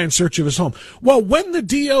a planned search of his home. Well, when the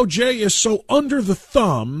DOJ is so under the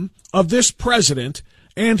thumb of this president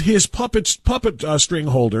and his puppet string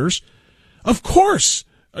holders, of course,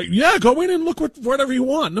 yeah, go in and look whatever you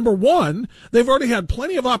want. Number one, they've already had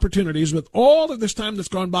plenty of opportunities with all of this time that's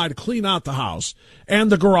gone by to clean out the house and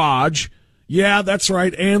the garage. Yeah, that's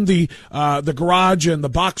right. And the garage and the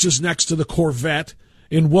boxes next to the Corvette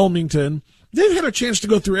in Wilmington. They've had a chance to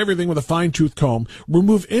go through everything with a fine-tooth comb,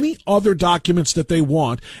 remove any other documents that they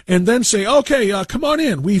want, and then say, okay, come on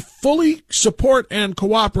in. We fully support and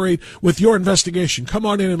cooperate with your investigation. Come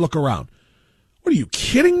on in and look around. What, are you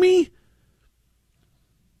kidding me?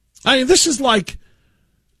 I mean, this is like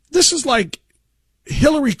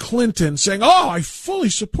Hillary Clinton saying, "Oh, I fully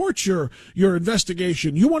support your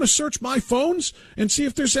investigation. You want to search my phones and see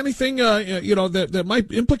if there's anything that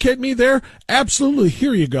might implicate me there? Absolutely,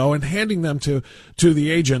 here you go," and handing them to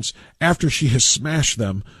the agents after she has smashed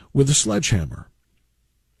them with a sledgehammer,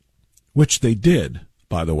 which they did.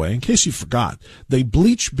 By the way, in case you forgot, they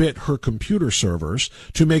bleach bit her computer servers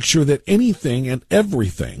to make sure that anything and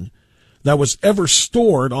everything that was ever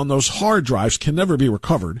stored on those hard drives can never be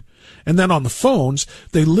recovered. And then on the phones,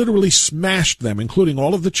 they literally smashed them, including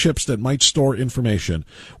all of the chips that might store information,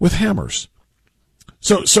 with hammers.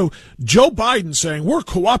 So Joe Biden saying, we're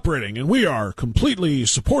cooperating and we are completely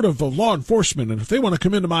supportive of law enforcement, and if they want to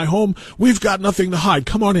come into my home, we've got nothing to hide.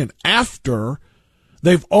 Come on in. After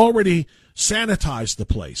they've already sanitized the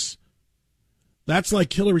place. That's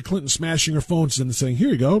like Hillary Clinton smashing her phones and saying, here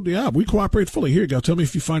you go. Yeah, we cooperate fully. Here you go. Tell me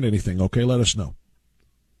if you find anything. Okay, let us know.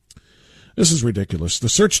 This is ridiculous. The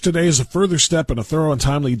search today is a further step in a thorough and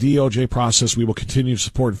timely DOJ process we will continue to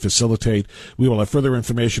support and facilitate. We will have further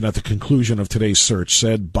information at the conclusion of today's search,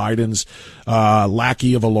 said Biden's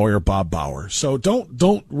lackey of a lawyer, Bob Bauer. So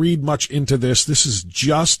don't read much into this. This is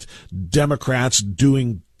just Democrats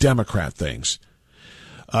doing Democrat things.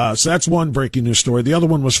 So that's one breaking news story. The other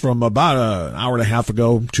one was from about an hour and a half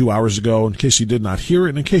ago, 2 hours ago, in case you did not hear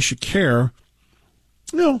it. And in case you care,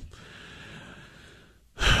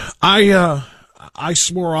 I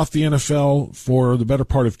swore off the NFL for the better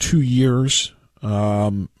part of 2 years,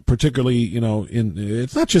 particularly,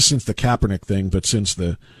 it's not just since the Kaepernick thing, but since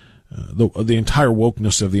the entire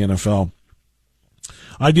wokeness of the NFL.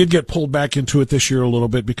 I did get pulled back into it this year a little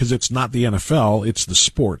bit because it's not the NFL, it's the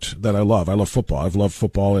sport that I love. I love football. I've loved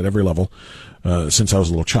football at every level since I was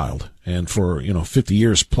a little child. And for, 50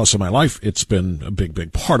 years plus of my life, it's been a big,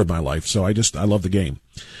 big part of my life. So I love the game.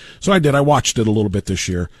 So I did. I watched it a little bit this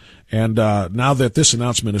year. And now that this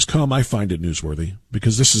announcement has come, I find it newsworthy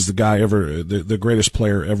because this is the guy the greatest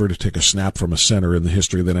player ever to take a snap from a center in the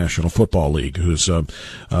history of the National Football League, who's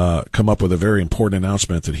come up with a very important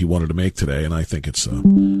announcement that he wanted to make today, and I think it's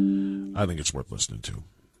worth listening to.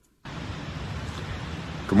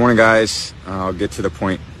 Good morning, guys. I'll get to the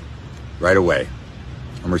point right away.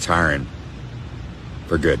 I'm retiring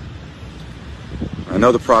for good. I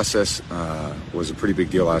know the process was a pretty big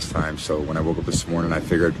deal last time, so when I woke up this morning, I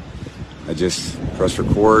figured I'd just press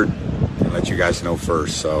record and let you guys know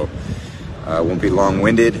first. So I won't be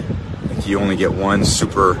long-winded. You only get one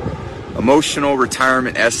super emotional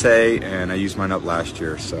retirement essay, and I used mine up last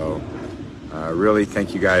year. So really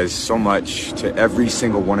thank you guys so much, to every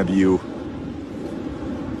single one of you,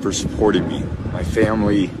 for supporting me, my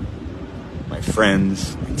family, my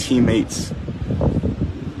friends, my teammates,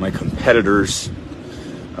 my competitors.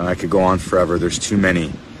 I could go on forever. There's too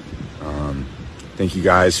many. Thank you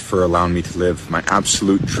guys for allowing me to live my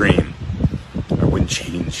absolute dream. I wouldn't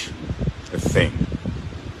change a thing.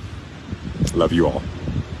 Love you all.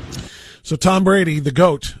 So Tom Brady, the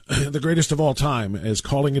GOAT, the greatest of all time, is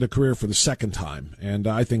calling it a career for the second time, and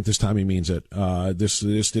I think this time he means it.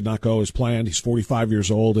 This did not go as planned. He's 45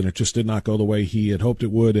 years old, and it just did not go the way he had hoped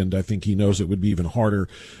it would, and I think he knows it would be even harder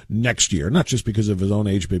next year, not just because of his own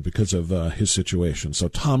age, but because of his situation. So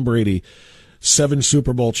Tom Brady, 7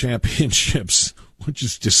 Super Bowl championships, which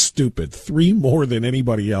is just stupid, 3 more than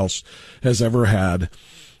anybody else has ever had.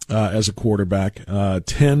 As a quarterback,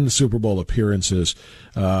 10 Super Bowl appearances,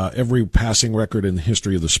 every passing record in the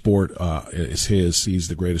history of the sport is his. He's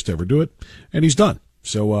the greatest to ever do it, and he's done.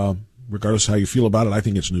 So regardless of how you feel about it, I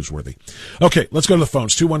think it's newsworthy. Okay, let's go to the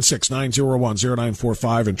phones,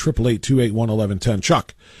 216-901-0945 and 888-281-1110.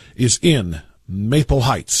 Chuck is in Maple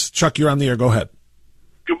Heights. Chuck, you're on the air. Go ahead.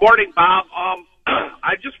 Good morning, Bob.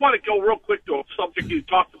 I just want to go real quick to a subject you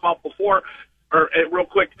talked about before, real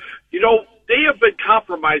quick. You know, they have been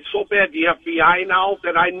compromised so bad, the FBI now,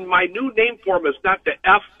 that my new name for them is not the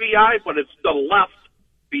FBI, but it's the left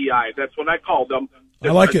BI. That's what I call them. I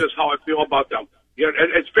like it. That's how I feel about them. Yeah,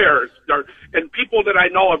 and it's fair. And people that I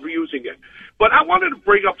know are using it. But I wanted to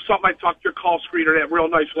bring up something. I talked to your call screener, that real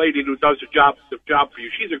nice lady who does the job for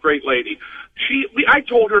you. She's a great lady. I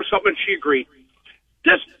told her something, she agreed.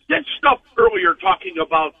 This stuff earlier talking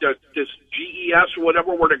about this GES or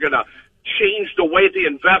whatever, where they're going to change the way they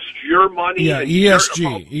invest your money. Yeah,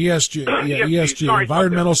 ESG, Sorry,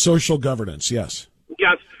 environmental social governance, yes.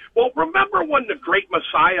 Yes. Well, remember when the great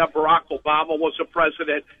Messiah, Barack Obama, was the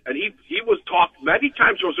president, and he was talked many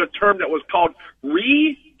times, there was a term that was called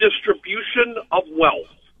redistribution of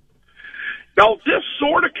wealth. Now, this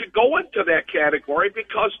sort of could go into that category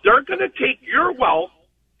because they're going to take your wealth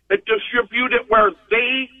and distribute it where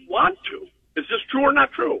they want to. Is this true or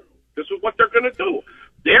not true? This is what they're going to do.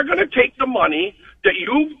 They're going to take the money that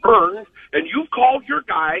you've earned, and you've called your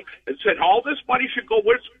guy and said, all this money should go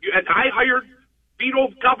with, and I hired Vito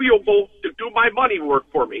Gaviobo to do my money work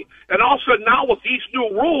for me. And also now with these new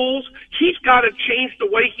rules, he's got to change the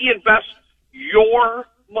way he invests your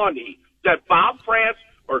money that Bob France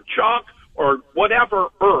or Chuck or whatever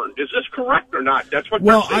earned. Is this correct or not? That's what.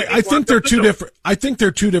 Well, I think they're two different. I think they're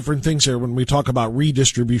two different things here when we talk about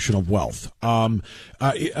redistribution of wealth. I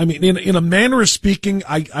mean, in a manner of speaking,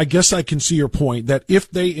 I guess I can see your point that if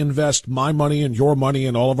they invest my money and your money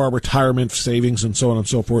and all of our retirement savings and so on and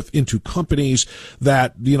so forth into companies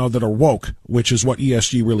that that are woke, which is what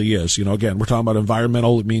ESG really is. Again, we're talking about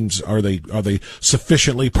environmental. It means are they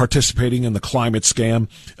sufficiently participating in the climate scam?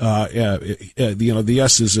 The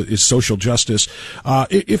S is social justice.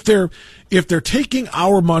 If they're taking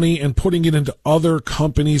our money and putting it into other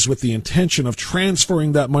companies with the intention of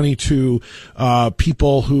transferring that money to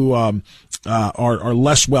people who are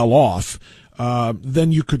less well off,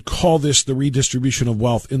 then you could call this the redistribution of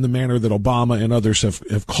wealth in the manner that Obama and others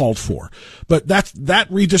have called for. But that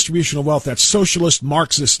redistribution of wealth, that socialist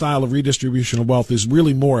Marxist style of redistribution of wealth, is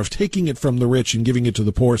really more of taking it from the rich and giving it to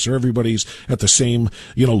the poor, so everybody's at the same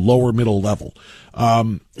lower middle level.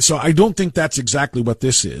 So I don't think that's exactly what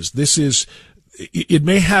this is. It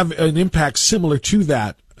may have an impact similar to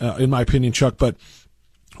that, in my opinion, Chuck, but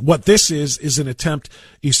what this is an attempt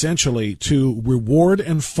essentially to reward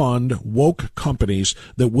and fund woke companies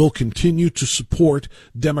that will continue to support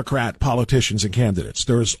Democrat politicians and candidates.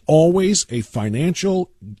 There is always a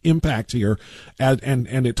financial impact here,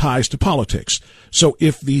 and it ties to politics. So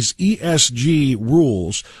if these ESG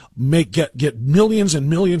rules get millions and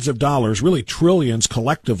millions of dollars, really trillions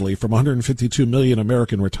collectively from 152 million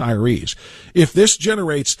American retirees, if this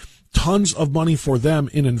generates tons of money for them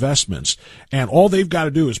in investments, and all they've got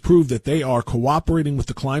to do is prove that they are cooperating with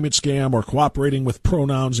the climate scam or cooperating with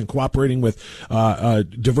pronouns and cooperating with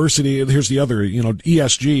diversity. Here's the other,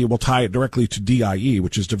 ESG will tie it directly to DIE,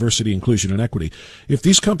 which is diversity, inclusion, and equity. If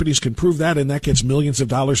these companies can prove that and that gets millions of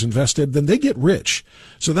dollars invested, then they get rich.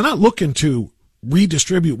 So they're not looking to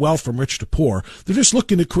redistribute wealth from rich to poor. They're just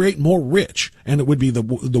looking to create more rich, and it would be the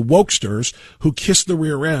wokesters who kiss the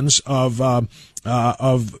rear ends of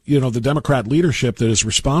the Democrat leadership that is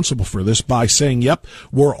responsible for this by saying, "Yep,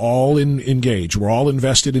 we're all engaged. We're all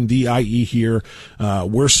invested in DIE here.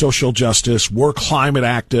 We're social justice. We're climate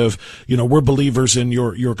active. We're believers in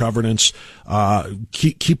your governance.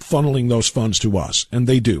 Keep funneling those funds to us." And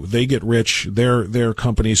they do. They get rich. Their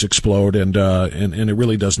companies explode, and it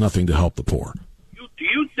really does nothing to help the poor. Do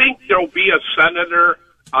you think there'll be a senator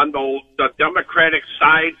on the Democratic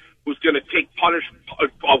side who's going to take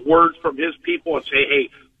words from his people and say, "Hey,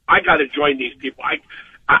 I got to join these people.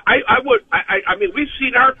 I mean, we've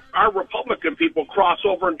seen our Republican people cross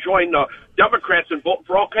over and join the Democrats and vote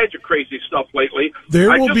for all kinds of crazy stuff lately. There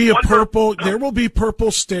will be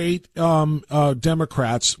purple state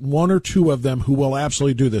Democrats, one or two of them, who will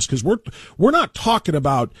absolutely do this, because we're not talking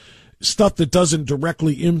about stuff that doesn't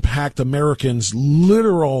directly impact Americans'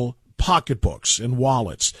 literal pocketbooks and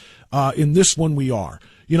wallets. In this one, we are.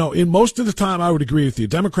 You know, in most of the time, I would agree with you.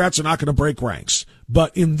 Democrats are not going to break ranks.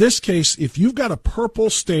 But in this case, if you've got a purple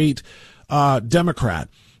state Democrat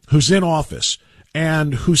who's in office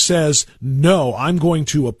and who says, no, I'm going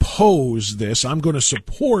to oppose this, I'm going to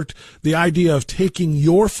support the idea of taking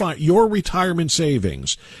your retirement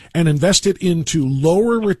savings and invest it into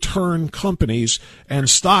lower return companies and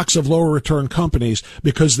stocks of lower return companies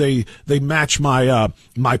because they match my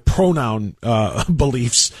pronoun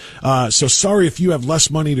beliefs. So sorry if you have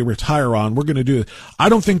less money to retire on. We're going to do it. I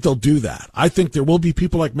don't think they'll do that. I think there will be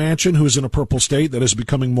people like Manchin, who is in a purple state that is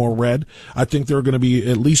becoming more red. I think there are going to be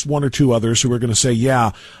at least one or two others who are going to say, yeah,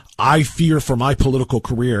 I fear for my political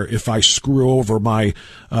career if I screw over my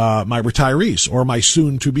retirees or my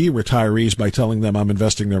soon-to-be retirees by telling them I'm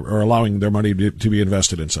investing their, or allowing their money to be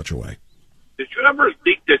invested in such a way. Did you ever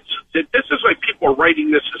think that this is like people writing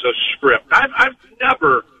this as a script? I've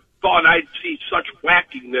never thought I'd see such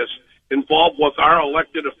wackiness involved with our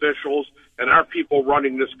elected officials and our people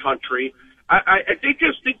running this country. They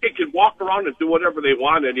just think they can walk around and do whatever they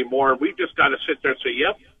want anymore, and we've just got to sit there and say,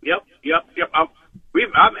 yep.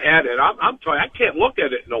 I'm at it. I'm telling you, I can't look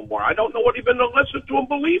at it no more. I don't know what even to listen to and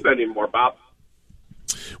believe anymore, Bob.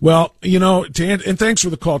 Well, you know, and thanks for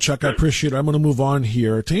the call, Chuck. I appreciate it. I'm going to move on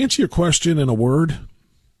here. To answer your question in a word,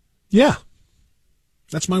 yeah.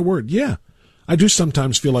 That's my word, yeah. I do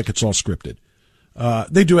sometimes feel like it's all scripted.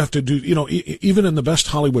 They do have to do, you know, even in the best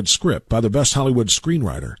Hollywood script, by the best Hollywood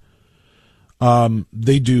screenwriter,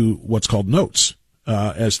 they do what's called notes.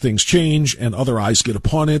 As things change and other eyes get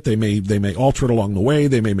upon it, they may alter it along the way.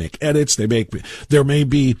 They may make edits. There may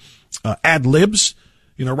be ad libs.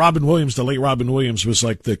 You know, Robin Williams, the late Robin Williams, was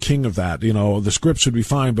like the king of that. You know, the scripts would be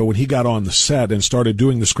fine, but when he got on the set and started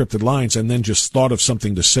doing the scripted lines and then just thought of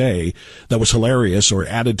something to say that was hilarious or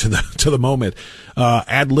added to the moment,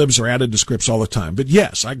 ad libs are added to scripts all the time. But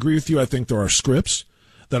yes, I agree with you. I think there are scripts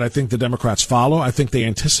that I think the Democrats follow. I think they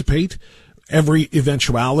anticipate every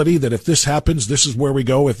eventuality, that if this happens, this is where we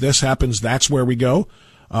go. If this happens, that's where we go.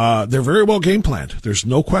 They're very well game planned. There's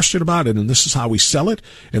no question about it. And this is how we sell it.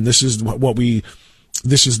 And this is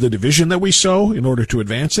this is the division that we sow in order to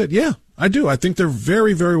advance it. Yeah, I do. I think they're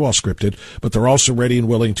very, very well scripted, but they're also ready and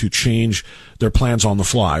willing to change their plans on the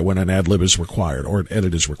fly when an ad lib is required or an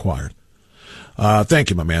edit is required. Thank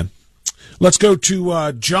you, my man. Let's go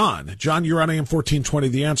to John. John, you're on AM 1420,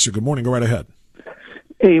 The Answer. Good morning. Go right ahead.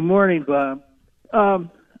 Hey, morning, Bob. I'm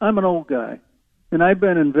an old guy, and I've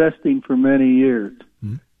been investing for many years.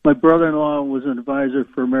 Mm-hmm. My brother-in-law was an advisor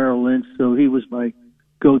for Merrill Lynch, so he was my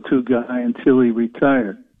go-to guy until he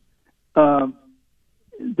retired. The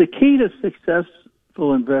key to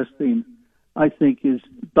successful investing, I think, is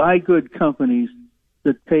buy good companies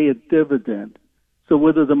that pay a dividend. So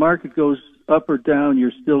whether the market goes up or down,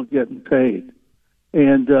 you're still getting paid.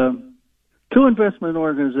 And two investment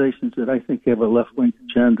organizations that I think have a left-wing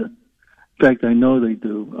agenda, in fact, I know they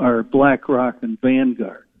do, are BlackRock and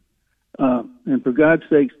Vanguard. And for God's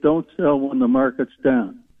sakes, don't sell when the market's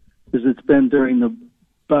down, because it's been during the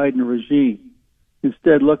Biden regime.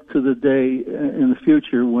 Instead, look to the day in the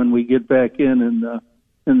future when we get back in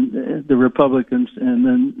and the Republicans, and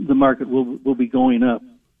then the market will be going up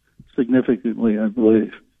significantly, I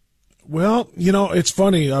believe. Well, you know, it's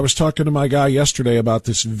funny. I was talking to my guy yesterday about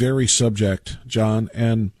this very subject, John,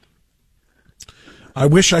 and I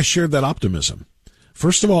wish I shared that optimism.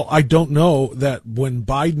 First of all, I don't know that when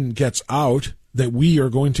Biden gets out that we are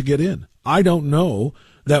going to get in. I don't know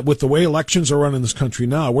that with the way elections are run in this country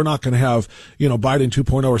now, we're not going to have, you know, Biden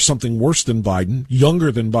 2.0 or something worse than Biden,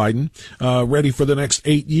 younger than Biden, ready for the next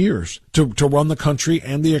 8 years to run the country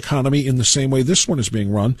and the economy in the same way this one is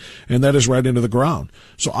being run, and that is right into the ground.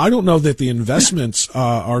 So I don't know that the investments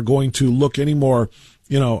are going to look any more,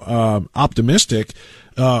 you know, optimistic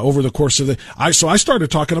over the course of so I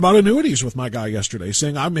started talking about annuities with my guy yesterday,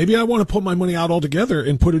 saying maybe I want to put my money out altogether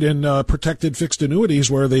and put it in protected fixed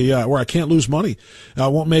annuities where I can't lose money. I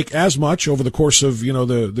won't make as much over the course of, you know,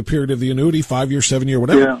 the period of the annuity, 5 year, 7 year,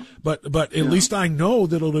 whatever. Yeah. But at least I know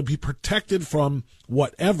that it'll be protected from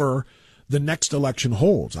whatever the next election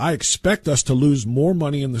holds. I expect us to lose more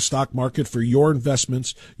money in the stock market for your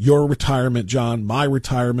investments, your retirement, John, my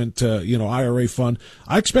retirement, IRA fund.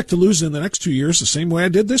 I expect to lose in the next 2 years the same way I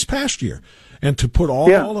did this past year. And to put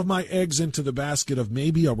all of my eggs into the basket of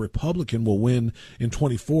maybe a Republican will win in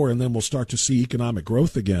 24, and then we'll start to see economic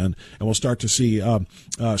growth again, and we'll start to see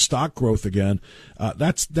stock growth again.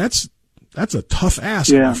 That's a tough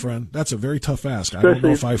ask, my friend. That's a very tough ask. Especially, I don't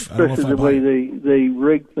know if I especially the way they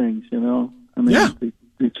rig things, you know. I mean,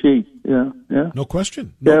 they cheat. Yeah. No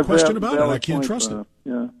question. No question about it. I can't trust it.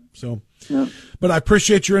 Yeah. So, but I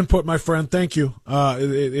appreciate your input, my friend. Thank you.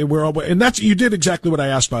 You did exactly what I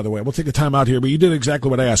asked, by the way. We'll take a time out here, but you did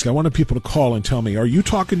exactly what I asked. I wanted people to call and tell me, are you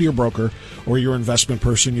talking to your broker or your investment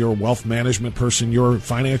person, your wealth management person, your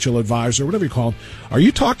financial advisor, whatever you call them? Are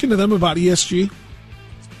you talking to them about ESG?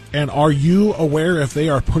 And are you aware if they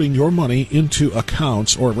are putting your money into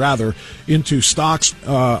accounts, or rather into stocks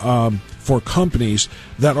for companies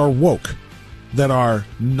that are woke, that are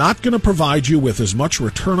not going to provide you with as much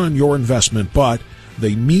return on your investment, but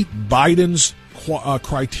they meet Biden's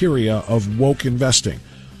criteria of woke investing,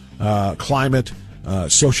 climate,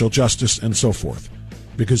 social justice, and so forth?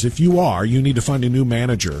 Because if you are, you need to find a new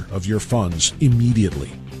manager of your funds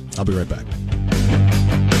immediately. I'll be right back.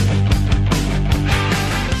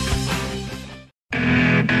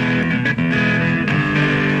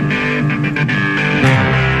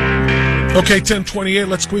 Okay, 10:28.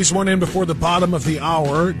 Let's squeeze one in before the bottom of the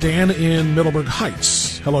hour. Dan in Middleburg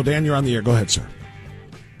Heights. Hello, Dan. You're on the air. Go ahead, sir.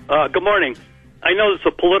 Good morning. I know this is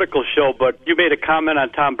a political show, but you made a comment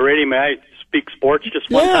on Tom Brady. May I speak sports just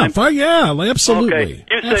one time? Yeah, absolutely. Okay.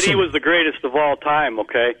 You said he was the greatest of all time,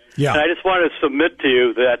 okay? Yeah. And I just wanted to submit to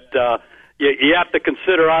you that you have to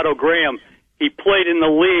consider Otto Graham. He played in the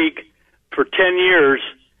league for 10 years,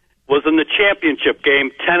 was in the championship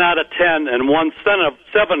game 10 out of 10, and won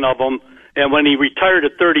 7 of them. And when he retired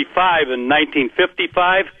at 35 in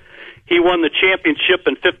 1955, he won the championship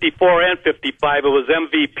in 54 and 55. It was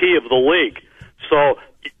MVP of the league. So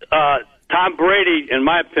Tom Brady, in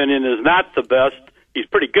my opinion, is not the best. He's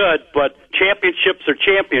pretty good, but championships are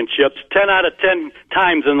championships. 10 out of 10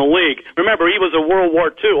 times in the league. Remember, he was in World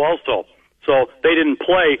War II also, so they didn't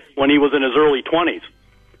play when he was in his early 20s.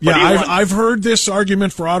 Yeah, I've heard this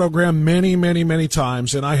argument for Otto Graham many, many, many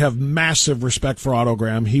times, and I have massive respect for Otto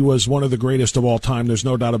Graham. He was one of the greatest of all time. There's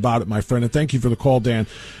no doubt about it, my friend, and thank you for the call, Dan.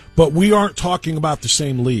 But we aren't talking about the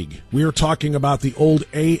same league. We are talking about the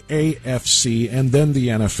old AAFC and then the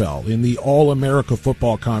NFL in the All-America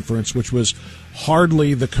Football Conference, which was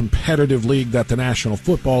hardly the competitive league that the National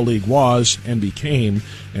Football League was and became,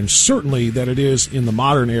 and certainly that it is in the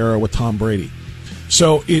modern era with Tom Brady.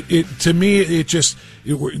 So to me,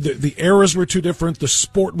 the eras were too different, the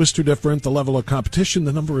sport was too different, the level of competition,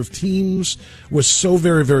 the number of teams was so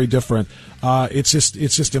very, very different. It's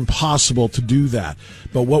just impossible to do that.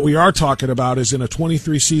 But what we are talking about is in a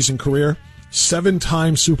 23-season career,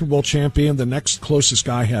 7-time Super Bowl champion. The next closest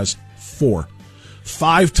guy has 4.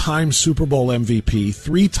 5-time Super Bowl MVP,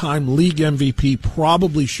 3-time league MVP,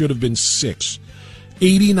 probably should have been 6.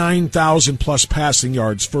 89,000 plus passing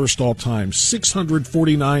yards, first all time.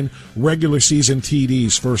 649 regular season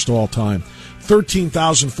TDs, first all time.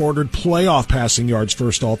 13,400 playoff passing yards,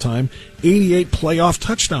 first all time. 88 playoff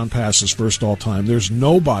touchdown passes, first all time. There's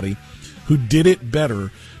nobody who did it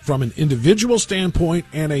better from an individual standpoint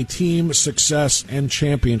and a team success and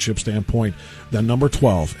championship standpoint than number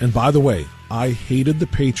 12. And by the way, I hated the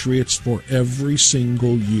Patriots for every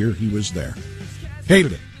single year he was there.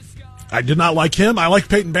 Hated it. I did not like him. I like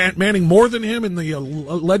Peyton Manning more than him in the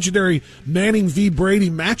legendary Manning v. Brady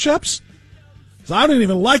matchups. So I didn't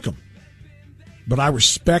even like him. But I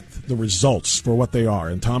respect the results for what they are.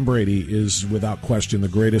 And Tom Brady is, without question, the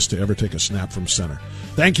greatest to ever take a snap from center.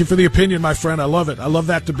 Thank you for the opinion, my friend. I love it. I love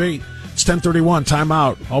that debate. It's 10:31. Time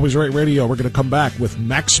out. Always Right Radio. We're going to come back with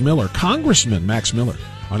Max Miller, Congressman Max Miller,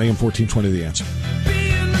 on AM 1420 The Answer.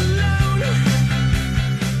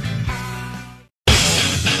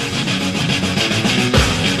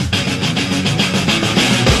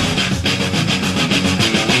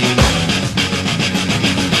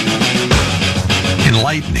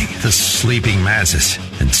 Enlightening the sleeping masses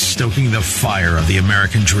and stoking the fire of the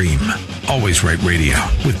American dream. Always Right Radio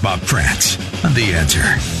with Bob Prance on The Answer.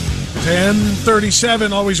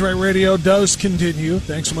 10:37, Always Right Radio does continue.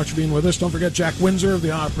 Thanks so much for being with us. Don't forget, Jack Windsor of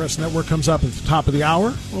the Honor Press Network comes up at the top of the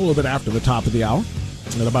hour, a little bit after the top of the hour,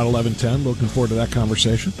 at about 11:10. Looking forward to that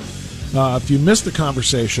conversation. If you missed the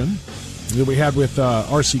conversation, that we had with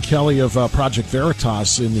R.C. Kelly of Project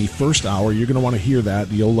Veritas in the first hour. You're going to want to hear that.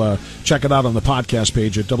 You'll check it out on the podcast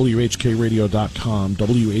page at WHKRadio.com,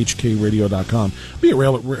 WHKRadio.com. Be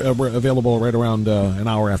available right around an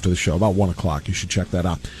hour after the show, about 1 o'clock. You should check that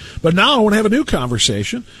out. But now I want to have a new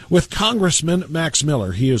conversation with Congressman Max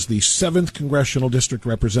Miller. He is the 7th Congressional District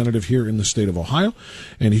Representative here in the state of Ohio,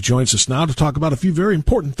 and he joins us now to talk about a few very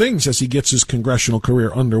important things as he gets his congressional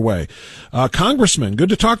career underway. Congressman, good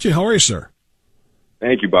to talk to you. How are you, sir?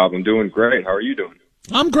 Thank you, Bob. I'm doing great. How are you doing?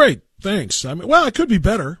 I'm great, thanks. I mean, well, I could be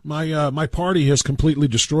better. My party has completely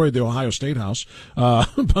destroyed the Ohio State House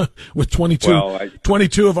with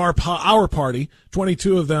 22 of our party,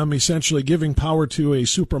 22 of them essentially giving power to a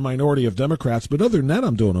super minority of Democrats. But other than that,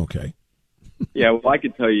 I'm doing okay. Yeah, well, I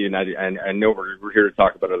could tell you, and I know we're here to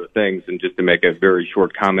talk about other things, and just to make a very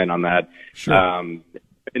short comment on that. Sure.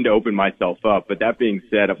 And to open myself up. But that being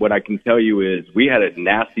said, what I can tell you is we had a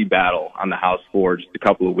nasty battle on the House floor just a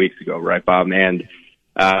couple of weeks ago, right, Bob? And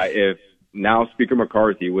if now Speaker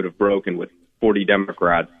McCarthy would have broken with 40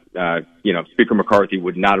 Democrats, Speaker McCarthy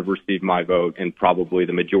would not have received my vote and probably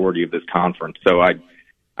the majority of this conference. So I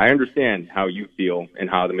understand how you feel and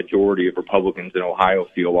how the majority of Republicans in Ohio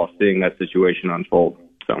feel while seeing that situation unfold.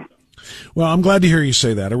 So. Well, I'm glad to hear you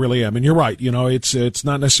say that. I really am. And you're right. It's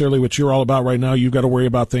not necessarily what you're all about right now. You've got to worry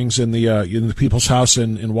about things in the People's House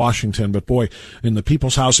in Washington. But boy, in the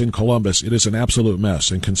People's House in Columbus, it is an absolute mess.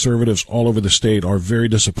 And conservatives all over the state are very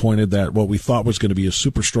disappointed that what we thought was going to be a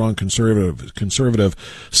super strong conservative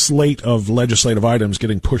slate of legislative items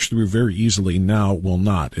getting pushed through very easily now will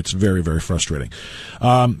not. It's very, very frustrating.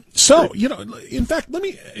 In fact,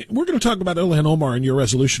 we're going to talk about Ilhan Omar and your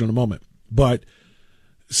resolution in a moment. But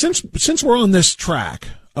Since we're on this track,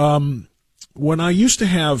 when I used to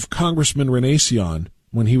have Congressman Renacci on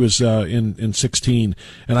when he was in 16,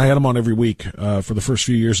 and I had him on every week for the first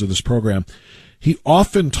few years of this program, he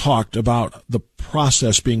often talked about the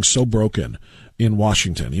process being so broken in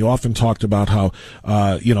Washington. He often talked about how,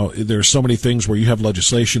 there's so many things where you have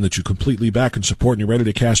legislation that you completely back and support and you're ready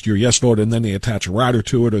to cast your yes vote, and then they attach a rider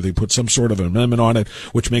to it or they put some sort of an amendment on it,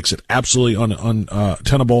 which makes it absolutely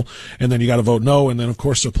untenable. And then you got to vote no. And then, of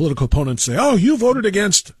course, the political opponents say, oh, you voted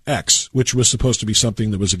against X, which was supposed to be something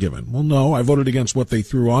that was a given. Well, no, I voted against what they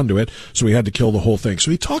threw onto it, so we had to kill the whole thing. So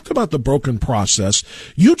he talked about the broken process.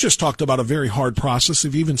 You just talked about a very hard process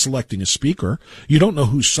of even selecting a speaker. You don't know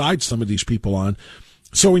whose side some of these people on.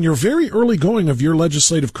 So in your very early going of your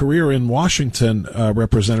legislative career in Washington,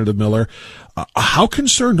 Representative Miller, how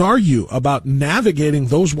concerned are you about navigating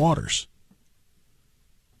those waters?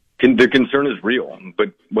 The concern is real,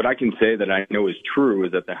 but what I can say that I know is true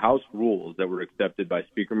is that the House rules that were accepted by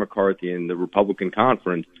Speaker McCarthy in the Republican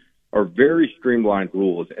conference are very streamlined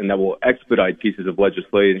rules and that will expedite pieces of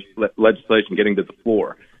legislation getting to the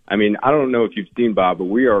floor. I mean, I don't know if you've seen, Bob, but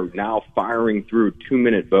we are now firing through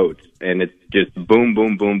 2-minute votes, and it's just boom,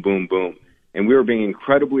 boom, boom, boom, boom. And we are being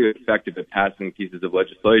incredibly effective at passing pieces of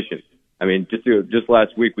legislation. I mean, just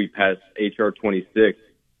last week we passed H.R. 26,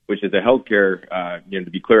 which is a healthcare,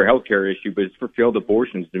 to be clear, a healthcare issue, but it's for failed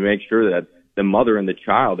abortions to make sure that the mother and the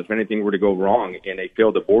child, if anything were to go wrong in a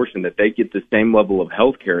failed abortion, that they get the same level of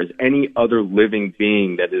health care as any other living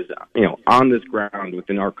being that is, on this ground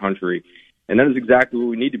within our country. And that is exactly what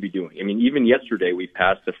we need to be doing. I mean, even yesterday we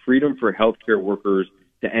passed the Freedom for Healthcare Workers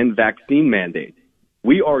to End Vaccine Mandate.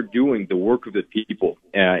 We are doing the work of the people,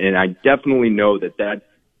 and I definitely know that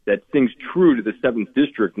thing's true to the 7th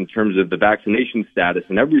District in terms of the vaccination status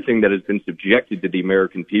and everything that has been subjected to the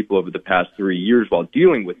American people over the past 3 years while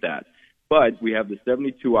dealing with that. But we have the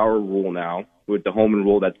 72-hour rule now with the home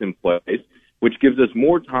rule that's in place, which gives us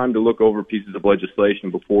more time to look over pieces of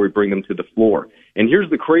legislation before we bring them to the floor. And here's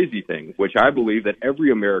the crazy thing, which I believe that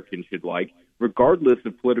every American should like, regardless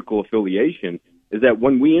of political affiliation, is that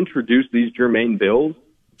when we introduce these germane bills,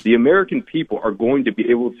 the American people are going to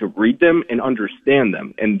be able to read them and understand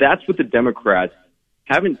them. And that's what the Democrats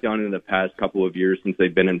haven't done in the past couple of years since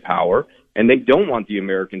they've been in power. And they don't want the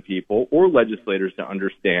American people or legislators to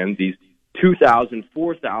understand these 2,000,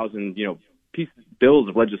 4,000, bills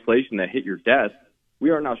of legislation that hit your desk. We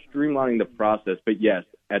are now streamlining the process. But yes,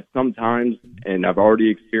 at some times, and I've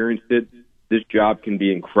already experienced it, this job can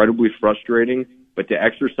be incredibly frustrating. But to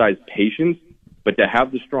exercise patience, but to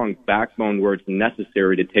have the strong backbone where it's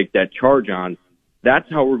necessary to take that charge on, that's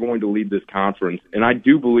how we're going to lead this conference. And I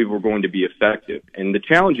do believe we're going to be effective. And the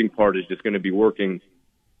challenging part is just going to be working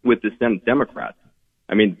with the Senate Democrats.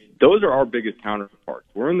 I mean, those are our biggest counterparts.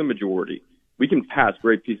 We're in the majority. We can pass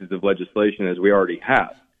great pieces of legislation as we already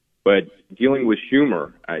have. But dealing with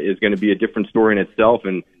Schumer is going to be a different story in itself.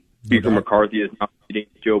 And Speaker McCarthy is now meeting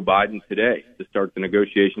Joe Biden today to start the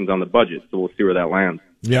negotiations on the budget, so we'll see where that lands.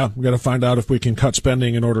 Yeah, we've got to find out if we can cut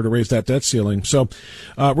spending in order to raise that debt ceiling. So,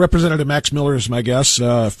 Representative Max Miller is my guest,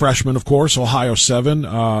 freshman, of course, Ohio 7,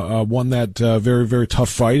 won that very, very tough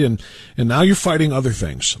fight. And now you're fighting other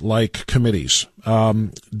things like committees.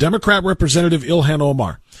 Democrat Representative Ilhan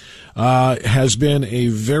Omar has been a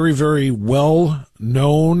very, very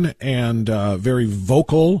well-known and very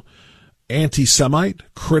vocal anti-Semite,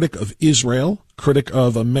 critic of Israel, critic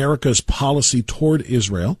of America's policy toward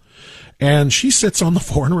Israel. And she sits on the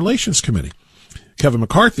Foreign Relations Committee. Kevin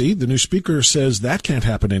McCarthy, the new speaker, says that can't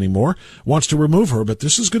happen anymore, wants to remove her, but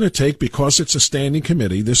this is going to take, because it's a standing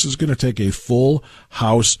committee, this is going to take a full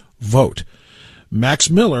House vote.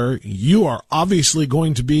 Max Miller, you are obviously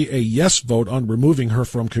going to be a yes vote on removing her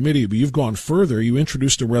from committee, but you've gone further. You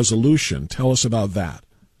introduced a resolution. Tell us about that.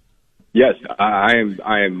 Yes, I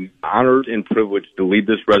am honored and privileged to lead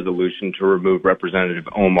this resolution to remove Representative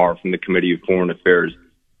Omar from the Committee of Foreign Affairs.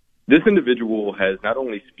 This individual has not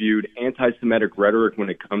only spewed anti-Semitic rhetoric when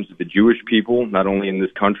it comes to the Jewish people, not only in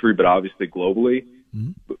this country, but obviously globally.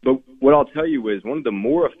 Mm-hmm. But what I'll tell you is one of the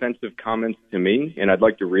more offensive comments to me, and I'd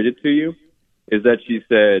like to read it to you, is that she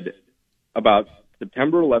said about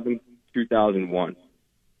September 11th, 2001,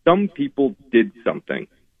 some people did something.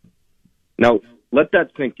 Now, let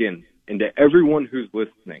that sink in, and to everyone who's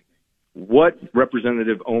listening, what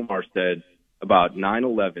Representative Omar said about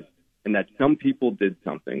 9/11, and that some people did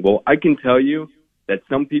something. Well, I can tell you that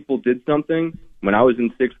some people did something when I was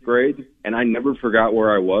in 6th grade, and I never forgot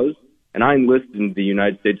where I was, and I enlisted in the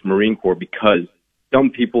United States Marine Corps because some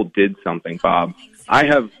people did something, Bob. I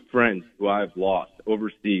have friends who I've lost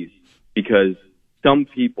overseas because some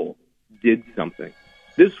people did something.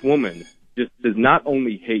 This woman just does not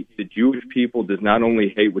only hate the Jewish people, does not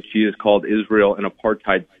only hate what she has called Israel an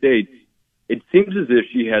apartheid state. It seems as if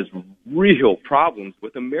she has real problems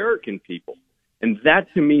with American people. And that,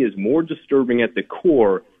 to me, is more disturbing at the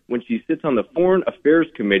core when she sits on the Foreign Affairs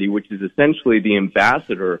Committee, which is essentially the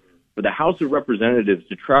ambassador for the House of Representatives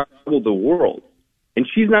to travel the world. And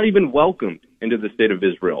she's not even welcomed into the state of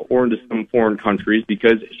Israel or into some foreign countries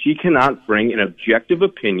because she cannot bring an objective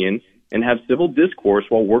opinion and have civil discourse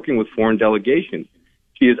while working with foreign delegations.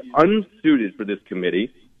 She is unsuited for this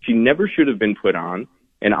committee. She never should have been put on.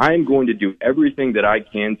 And I am going to do everything that I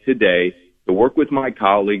can today to work with my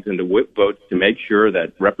colleagues and to whip votes to make sure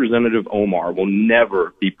that Representative Omar will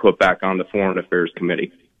never be put back on the Foreign Affairs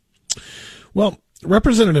Committee. Well,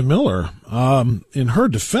 Representative Miller, in her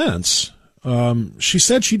defense, she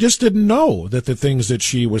said she just didn't know that the things that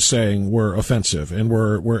she was saying were offensive and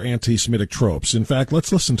were anti-Semitic tropes. In fact,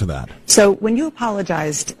 let's listen to that. So when you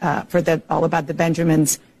apologized for all about the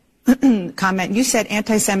Benjamins comment, you said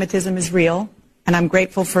anti-Semitism is real. And I'm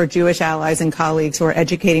grateful for Jewish allies and colleagues who are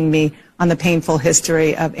educating me on the painful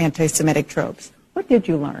history of anti-Semitic tropes. What did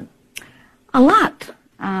you learn? A lot.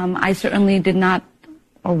 I certainly did not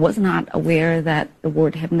or was not aware that the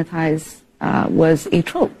word hypnotize was a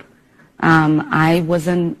trope. I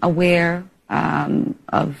wasn't aware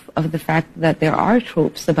of the fact that there are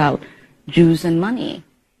tropes about Jews and money.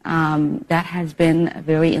 That has been a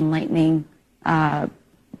very enlightening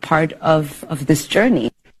part of this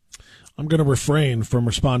journey. I'm going to refrain from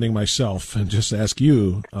responding myself and just ask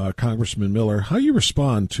you, Congressman Miller, how you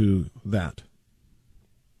respond to that.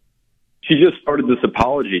 She just started this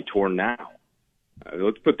apology tour now.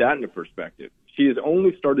 Let's put that into perspective. She has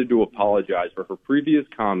only started to apologize for her previous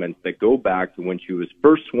comments that go back to when she was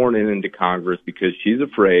first sworn into Congress because she's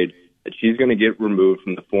afraid that she's going to get removed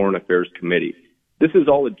from the Foreign Affairs Committee. This is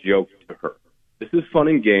all a joke to her. This is fun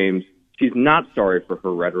and games. She's not sorry for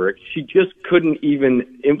her rhetoric. She just couldn't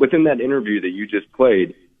even, within that interview that you just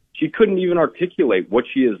played, she couldn't even articulate what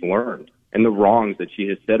she has learned and the wrongs that she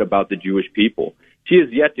has said about the Jewish people. She has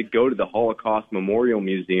yet to go to the Holocaust Memorial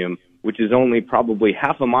Museum, which is only probably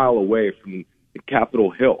half a mile away from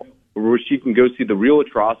Capitol Hill, where she can go see the real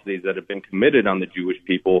atrocities that have been committed on the Jewish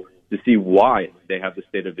people to see why they have the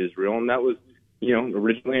state of Israel. And that was,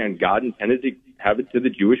 originally, and God intended to have it to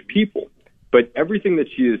the Jewish people. But everything that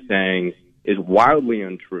she is saying is wildly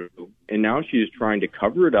untrue, and now she is trying to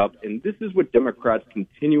cover it up, and this is what Democrats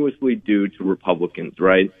continuously do to Republicans,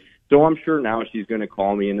 right? So I'm sure now she's going to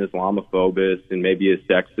call me an Islamophobist and maybe a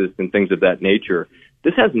sexist and things of that nature.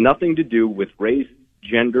 This has nothing to do with race,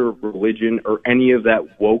 gender, religion, or any of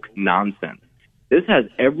that woke nonsense. This has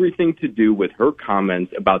everything to do with her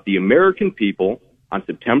comments about the American people on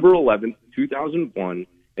September 11th, 2001,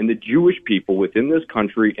 and the Jewish people within this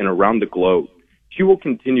country and around the globe. She will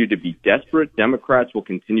continue to be desperate. Democrats will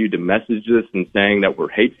continue to message this and saying that we're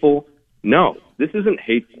hateful. No, this isn't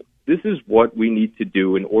hateful. This is what we need to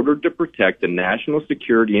do in order to protect the national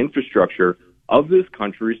security infrastructure of this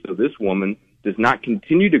country so this woman does not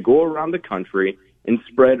continue to go around the country and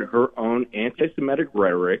spread her own anti-Semitic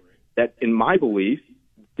rhetoric that, in my belief,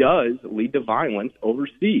 does lead to violence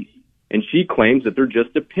overseas. And she claims that they're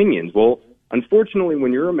just opinions. Well, unfortunately,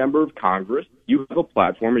 when you're a member of Congress, you have a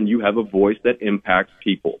platform and you have a voice that impacts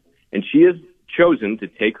people. And she has chosen to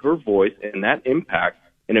take her voice and that impact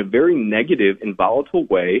in a very negative and volatile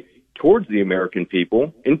way towards the American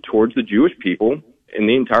people and towards the Jewish people in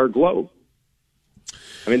the entire globe.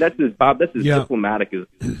 I mean, that's as diplomatic as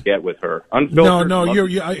you get with her. Unfiltered. No,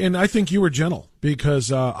 and I think you were gentle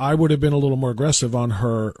because I would have been a little more aggressive on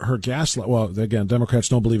her gaslight. Well, again, Democrats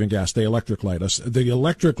don't believe in gas; they electric light us. They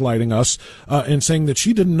electric lighting us and saying that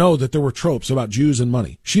she didn't know that there were tropes about Jews and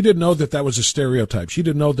money. She didn't know that that was a stereotype. She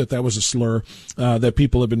didn't know that that was a slur that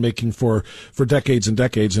people have been making for decades and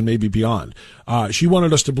decades and maybe beyond. She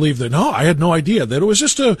wanted us to believe that no, I had no idea that it was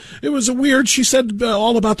just a weird. She said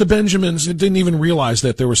all about the Benjamins and didn't even realize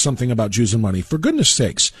that there was something about Jews and money. For goodness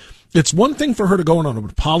sakes. It's one thing for her to go on an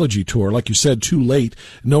apology tour, like you said, too late,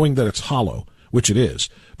 knowing that it's hollow, which it is.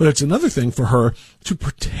 But it's another thing for her to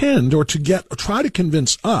pretend or try to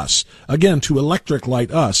convince us, again, to electric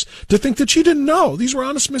light us, to think that she didn't know. These were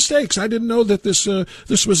honest mistakes. I didn't know that this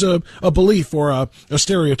was a belief or a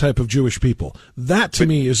stereotype of Jewish people. That, to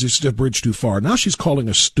me, is just a bridge too far. Now she's calling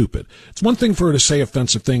us stupid. It's one thing for her to say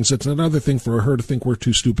offensive things. It's another thing for her to think we're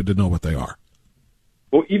too stupid to know what they are.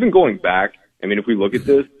 Well, even going back, I mean, if we look at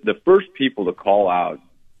this, the first people to call out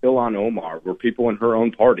Ilhan Omar were people in her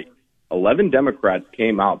own party. 11 Democrats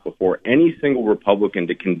came out before any single Republican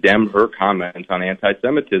to condemn her comments on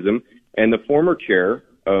anti-Semitism, and the former chair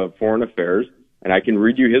of Foreign Affairs, and I can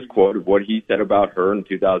read you his quote of what he said about her in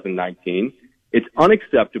 2019, "It's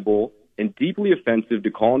unacceptable and deeply offensive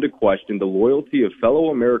to call into question the loyalty of fellow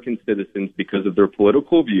American citizens because of their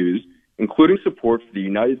political views, including support for the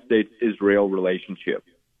United States-Israel relationship.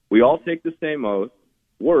 We all take the same oath.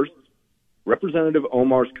 Worse, Representative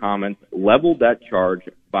Omar's comments leveled that charge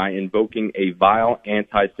by invoking a vile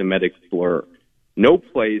anti-Semitic slur. No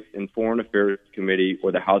place in Foreign Affairs Committee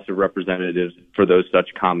or the House of Representatives for those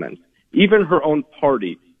such comments. Even her own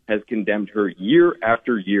party has condemned her year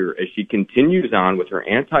after year as she continues on with her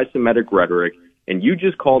anti-Semitic rhetoric, and you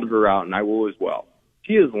just called her out, and I will as well.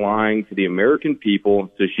 She is lying to the American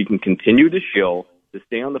people so she can continue to shill to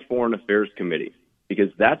stay on the Foreign Affairs Committee, because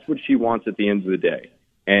that's what she wants at the end of the day.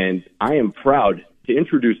 And I am proud to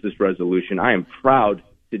introduce this resolution. I am proud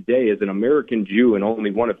today as an American Jew and only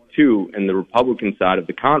one of two in the Republican side of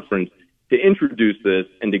the conference to introduce this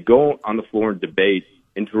and to go on the floor and debate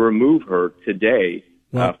and to remove her today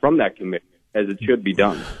from that committee, as it should be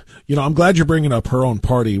done. You know, I'm glad you're bringing up her own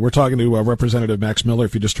party. We're talking to Representative Max Miller,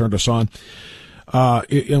 if you just turned us on.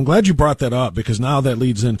 I'm glad you brought that up because now that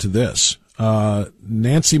leads into this.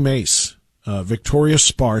 Nancy Mace, Victoria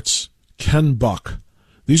Spartz, Ken Buck.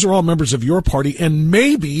 These are all members of your party, and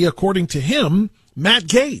maybe, according to him, Matt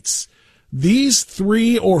Gaetz. These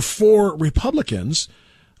 3 or 4 Republicans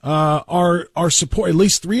are support. At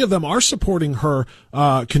least 3 of them are supporting her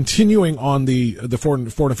continuing on the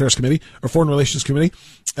Foreign Affairs Committee or Foreign Relations Committee.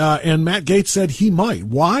 And Matt Gaetz said he might.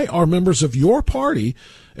 Why are members of your party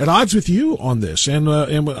at odds with you on this and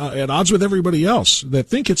at odds with everybody else that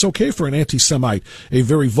think it's okay for an anti-Semite, a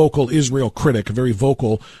very vocal Israel critic, a very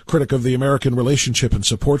vocal critic of the American relationship and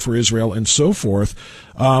support for Israel and so forth?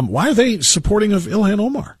 Why are they supporting of Ilhan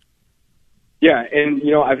Omar? Yeah, and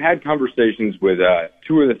I've had conversations with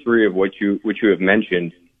 2 of the 3 of what you have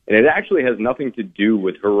mentioned, and it actually has nothing to do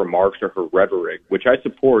with her remarks or her rhetoric, which I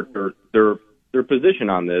support their position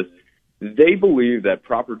on this. They believe that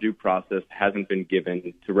proper due process hasn't been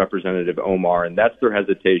given to Representative Omar, and that's their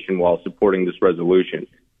hesitation while supporting this resolution.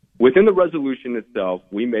 Within the resolution itself,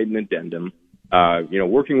 we made an addendum,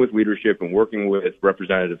 working with leadership and working with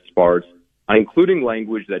Representative Spartz, including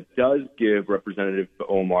language that does give Representative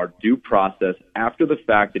Omar due process after the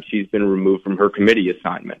fact that she's been removed from her committee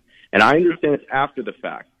assignment. And I understand it's after the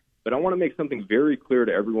fact, but I want to make something very clear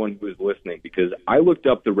to everyone who is listening, because I looked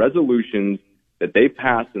up the resolutions that they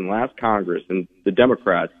passed in last Congress and the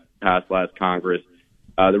Democrats passed last Congress,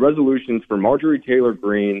 the resolutions for Marjorie Taylor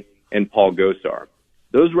Greene and Paul Gosar.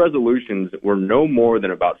 Those resolutions were no more than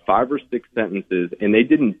about 5 or 6 sentences, and they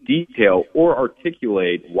didn't detail or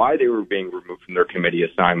articulate why they were being removed from their committee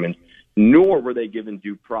assignments, nor were they given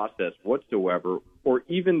due process whatsoever, or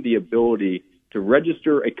even the ability to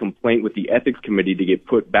register a complaint with the Ethics Committee to get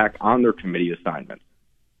put back on their committee assignments.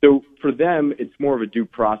 So for them, it's more of a due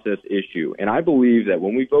process issue. And I believe that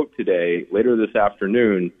when we vote today, later this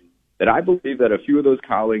afternoon, that I believe that a few of those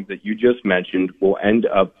colleagues that you just mentioned will end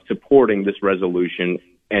up supporting this resolution,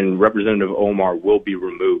 and Representative Omar will be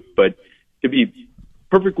removed. But to be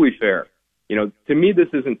perfectly fair, to me, this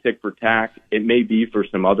isn't tick for tack. It may be for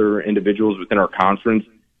some other individuals within our conference.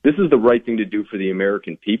 This is the right thing to do for the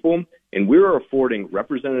American people, and we are affording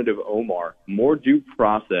Representative Omar more due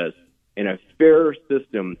process and a fair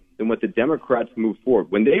system than what the Democrats move forward.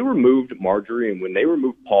 When they removed Marjorie and when they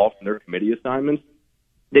removed Paul from their committee assignments,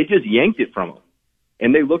 they just yanked it from them.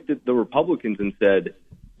 And they looked at the Republicans and said,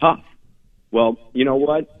 tough. Well, you know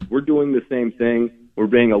what? We're doing the same thing. We're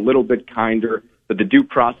being a little bit kinder, but the due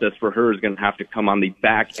process for her is going to have to come on the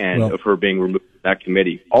back end of her being removed from that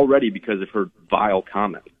committee already because of her vile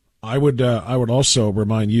comments. I would also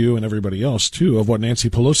remind you and everybody else too of what Nancy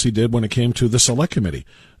Pelosi did when it came to the Select Committee.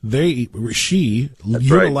 She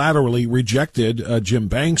unilaterally rejected Jim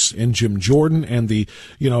Banks and Jim Jordan and the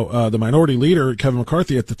minority leader Kevin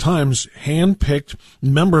McCarthy at the time's handpicked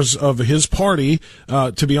members of his party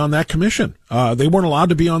to be on that commission. They weren't allowed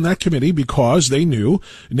to be on that committee because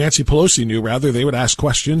Nancy Pelosi knew they would ask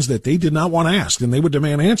questions that they did not want to ask, and they would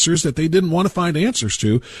demand answers that they didn't want to find answers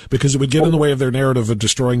to because it would get in the way of their narrative of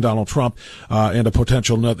destroying Donald Trump and a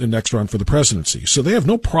potential next run for the presidency. So they have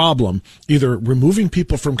no problem either removing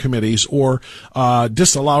people from committees or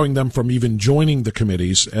disallowing them from even joining the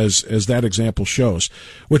committees, as that example shows.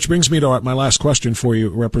 Which brings me to my last question for you,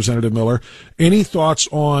 Representative Miller. Any thoughts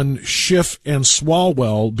on Schiff and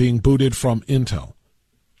Swalwell being booted from Intel?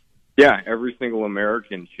 Yeah, every single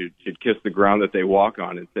American should kiss the ground that they walk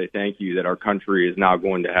on and say thank you that our country is now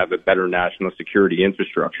going to have a better national security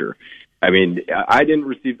infrastructure. I mean, I didn't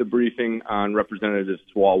receive the briefing on Representative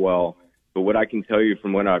Swalwell, but what I can tell you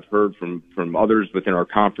from what I've heard from others within our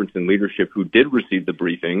conference and leadership who did receive the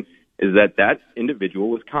briefing is that individual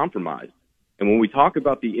was compromised. And when we talk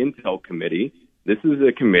about the Intel Committee, this is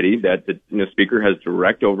a committee that the Speaker has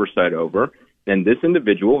direct oversight over, and this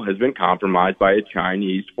individual has been compromised by a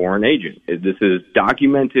Chinese foreign agent. This is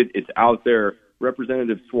documented. It's out there.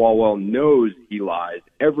 Representative Swalwell knows he lies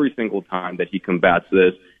every single time that he combats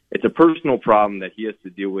this. It's a personal problem that he has to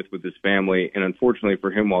deal with his family, and unfortunately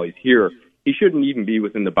for him while he's here, he shouldn't even be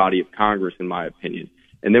within the body of Congress, in my opinion.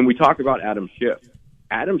 And then we talk about Adam Schiff.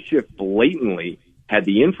 Adam Schiff blatantly had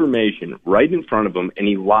the information right in front of him, and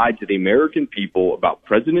he lied to the American people about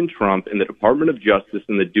President Trump and the Department of Justice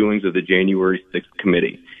and the doings of the January 6th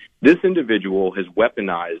committee. This individual has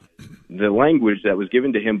weaponized the language that was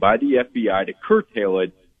given to him by the FBI to curtail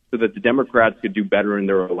it so that the Democrats could do better in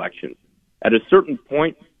their elections. At a certain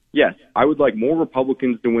point, yes, I would like more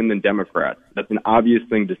Republicans to win than Democrats. That's an obvious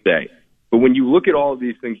thing to say. But when you look at all of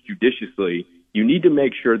these things judiciously, you need to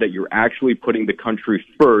make sure that you're actually putting the country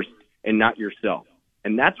first and not yourself.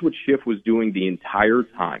 And that's what Schiff was doing the entire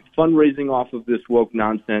time, fundraising off of this woke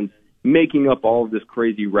nonsense, making up all of this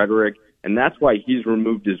crazy rhetoric, and that's why he's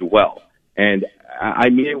removed as well. And I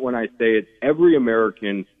mean it when I say it, every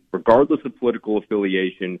American, regardless of political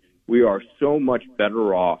affiliation, we are so much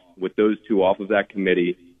better off with those two off of that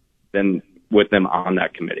committee than with them on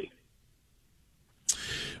that committee.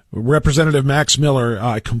 Representative Max Miller,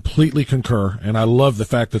 I completely concur, and I love the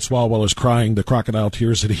fact that Swalwell is crying the crocodile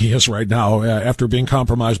tears that he is right now after being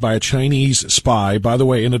compromised by a Chinese spy, by the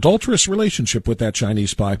way, an adulterous relationship with that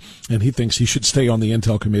Chinese spy, and he thinks he should stay on the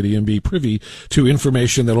Intel Committee and be privy to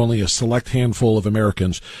information that only a select handful of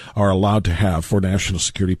Americans are allowed to have for national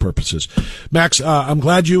security purposes. Max, I'm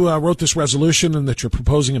glad you wrote this resolution and that you're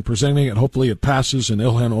proposing and presenting it. Hopefully it passes and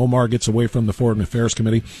Ilhan Omar gets away from the Foreign Affairs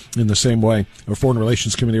Committee in the same way, or Foreign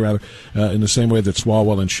Relations Committee, in the same way that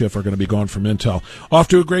Swalwell and Schiff are going to be gone from Intel. Off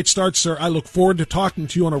to a great start, sir. I look forward to talking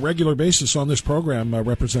to you on a regular basis on this program,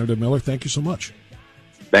 Representative Miller. Thank you so much.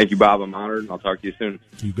 Thank you, Bob. I'm honored. I'll talk to you soon.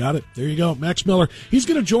 You got it. There you go. Max Miller. He's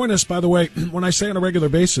going to join us, by the way. When I say on a regular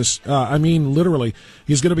basis, I mean literally.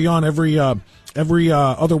 He's going to be on every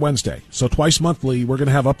other Wednesday. So twice monthly, we're going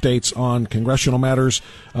to have updates on congressional matters,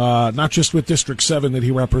 not just with District 7 that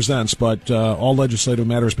he represents, but all legislative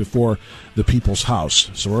matters before the People's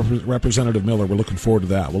House. So Representative Miller, we're looking forward to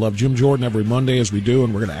that. We'll have Jim Jordan every Monday as we do,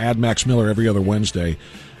 and we're going to add Max Miller every other Wednesday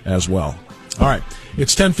as well. All right,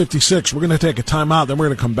 it's 10:56. We're going to take a time out, then we're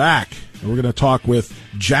going to come back, and we're going to talk with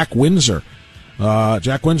Jack Windsor.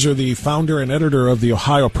 Jack Windsor, the founder and editor of the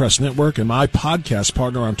Ohio Press Network and my podcast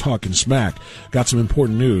partner on Talkin' Smack. Got some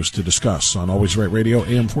important news to discuss on Always Right Radio,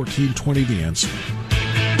 AM 1420, The Answer.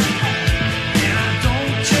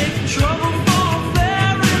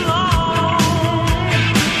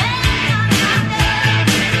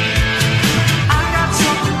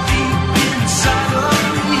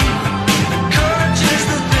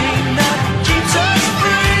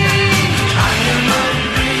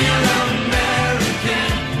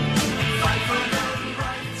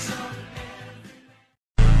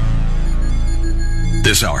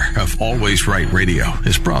 This hour of Always Right Radio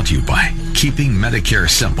is brought to you by Keeping Medicare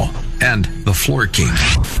Simple and The Floor King.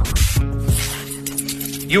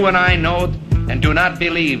 You and I know and do not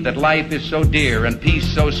believe that life is so dear and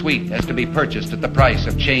peace so sweet as to be purchased at the price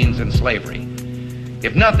of chains and slavery.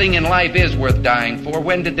 If nothing in life is worth dying for,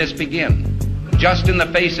 when did this begin? Just in the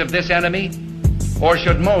face of this enemy? Or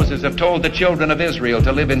should Moses have told the children of Israel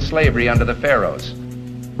to live in slavery under the Pharaohs?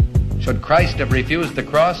 Should Christ have refused the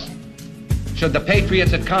cross? Should the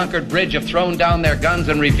patriots at Concord Bridge have thrown down their guns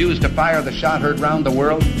and refused to fire the shot heard round the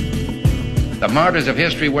world? The martyrs of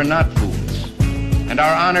history were not fools. And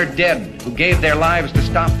our honored dead, who gave their lives to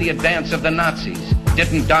stop the advance of the Nazis,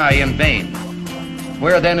 didn't die in vain.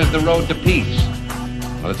 Where then is the road to peace?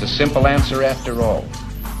 Well, it's a simple answer after all.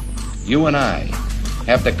 You and I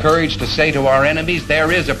have the courage to say to our enemies,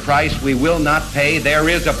 there is a price we will not pay. There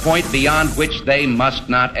is a point beyond which they must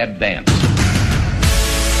not advance.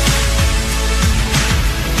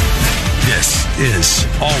 This is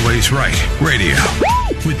Always Right Radio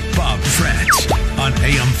with Bob Frantz on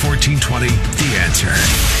AM 1420, The Answer.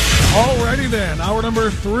 Alrighty then, hour number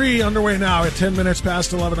 3 underway now at 10 minutes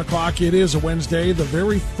past 11 o'clock. It is a Wednesday, the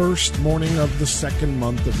very first morning of the second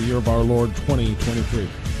month of the year of our Lord 2023.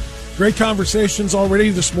 Great conversations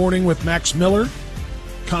already this morning with Max Miller,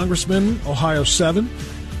 Congressman, Ohio 7,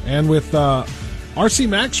 and with R.C.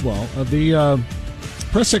 Maxwell, the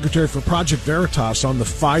press secretary for Project Veritas, on the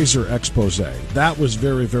Pfizer expose. That was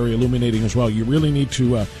very, very illuminating as well. You really need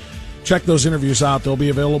to check those interviews out. They'll be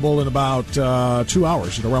available in about 2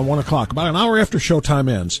 hours, at around 1 o'clock. About an hour after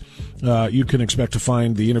showtime ends, you can expect to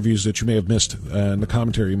find the interviews that you may have missed and the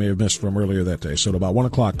commentary you may have missed from earlier that day. So at about 1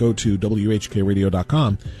 o'clock, go to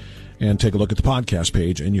WHKRadio.com and take a look at the podcast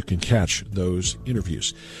page, and you can catch those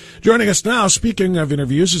interviews. Joining us now, speaking of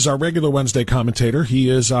interviews, is our regular Wednesday commentator. He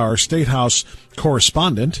is our State House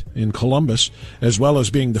correspondent in Columbus, as well as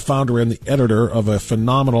being the founder and the editor of a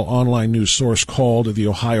phenomenal online news source called the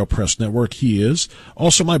Ohio Press Network. He is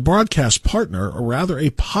also my broadcast partner, or rather a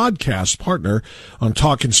podcast partner, on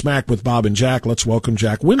Talkin' Smack with Bob and Jack. Let's welcome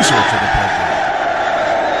Jack Windsor to the program.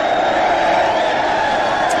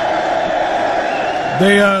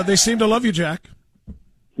 They seem to love you, Jack.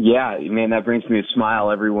 Yeah, man, that brings me a smile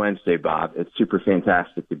every Wednesday, Bob. It's super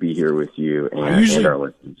fantastic to be here with you and our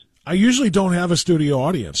listeners. I usually don't have a studio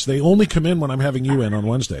audience. They only come in when I'm having you in on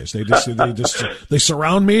Wednesdays. They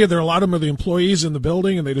surround me. There are a lot of them are the employees in the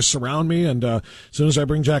building, and they just surround me. And as soon as I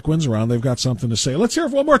bring Jack Windsor around, they've got something to say. Let's hear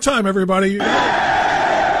it one more time, everybody.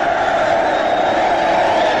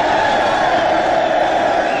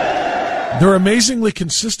 They're amazingly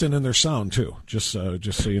consistent in their sound too. Just so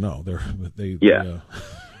you know, Let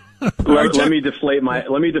me deflate my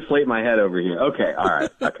head over here. Okay, all right,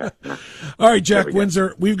 okay. All right, Jack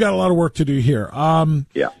Windsor, we've got a lot of work to do here.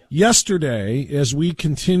 Yeah. Yesterday, as we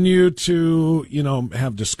continue to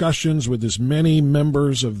have discussions with as many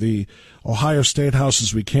members of the Ohio State House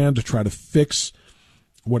as we can to try to fix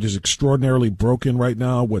what is extraordinarily broken right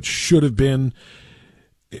now, what should have been.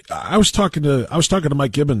 I was talking to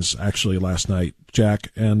Mike Gibbons actually last night,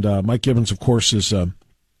 Jack, and Mike Gibbons, of course, has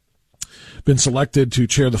been selected to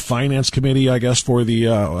chair the finance committee, I guess, for the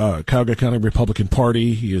Cuyahoga County Republican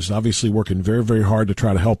Party. He is obviously working very, very hard to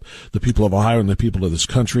try to help the people of Ohio and the people of this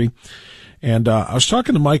country. And I was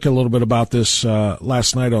talking to Mike a little bit about this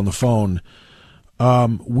last night on the phone.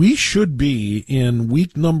 We should be in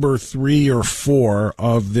week number 3 or 4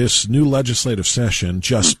 of this new legislative session,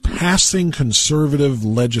 just passing conservative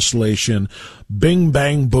legislation, bing,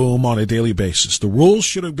 bang, boom, on a daily basis. The rules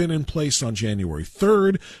should have been in place on January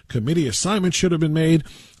 3rd. Committee assignments should have been made.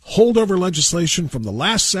 Holdover legislation from the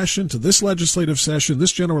last session to this legislative session,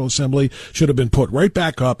 this General Assembly, should have been put right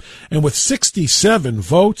back up. And with 67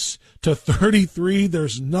 votes to 33,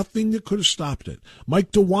 there's nothing that could have stopped it.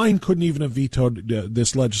 Mike DeWine couldn't even have vetoed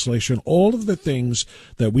this legislation. All of the things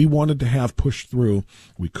that we wanted to have pushed through,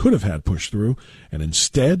 we could have had pushed through, and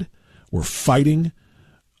instead we're fighting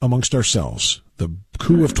amongst ourselves. The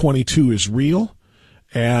coup of 22 is real,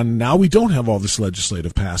 and now we don't have all this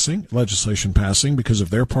legislation passing because of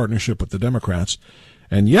their partnership with the Democrats.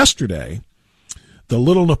 And yesterday, the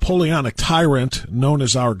little Napoleonic tyrant known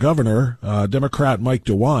as our governor, Democrat Mike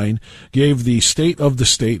DeWine, gave the State of the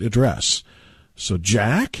State address. So,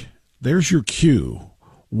 Jack, there's your cue.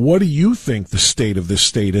 What do you think the state of this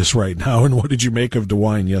state is right now, and what did you make of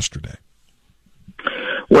DeWine yesterday?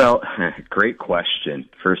 Well, great question.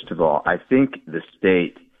 First of all, I think the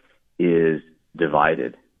state is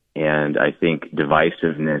divided, and I think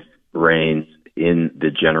divisiveness reigns in the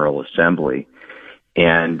General Assembly.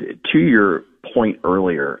 And to your point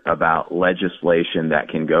earlier about legislation that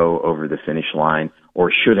can go over the finish line or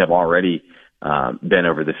should have already been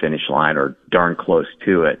over the finish line or darn close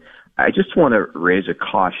to it. I just want to raise a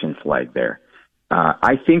caution flag there.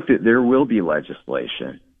 I think that there will be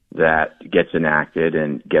legislation that gets enacted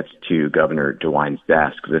and gets to Governor DeWine's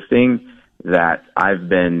desk. The thing that I've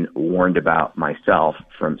been warned about myself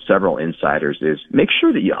from several insiders is make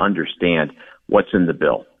sure that you understand what's in the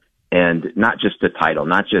bill, and not just the title,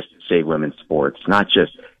 not just Save Women's Sports, not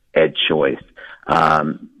just Ed Choice,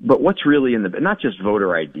 but what's really in the bill, not just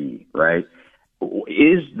voter ID, right?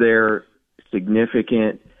 Is there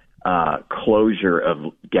significant closure of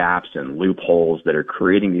gaps and loopholes that are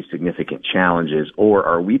creating these significant challenges, or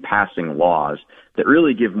are we passing laws that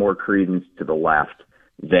really give more credence to the left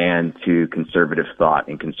than to conservative thought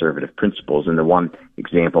and conservative principles? And the one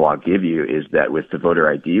example I'll give you is that with the voter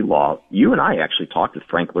ID law, you and I actually talked with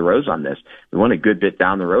Frank LaRose on this. We went a good bit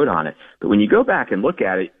down the road on it. But when you go back and look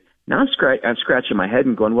at it, now I'm scratching my head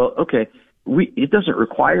and going, well, okay, it doesn't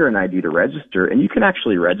require an ID to register, and you can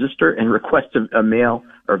actually register and request a mail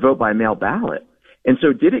or vote by mail ballot. And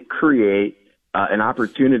so did it create an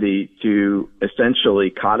opportunity to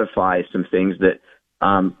essentially codify some things that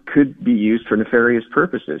could be used for nefarious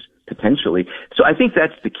purposes, potentially? So I think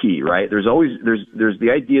that's the key, right? There's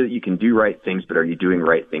the idea that you can do right things, but are you doing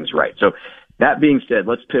right things right? So that being said,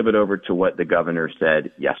 let's pivot over to what the governor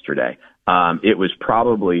said yesterday. It was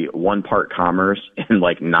probably 1 part commerce and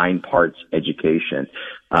like 9 parts education.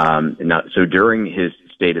 So during his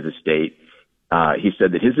State of the State, he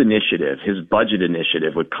said that his budget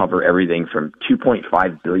initiative would cover everything from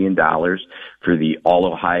 $2.5 billion for the All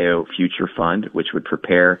Ohio Future Fund, which would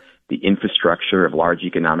prepare the infrastructure of large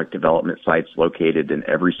economic development sites located in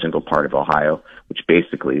every single part of Ohio, which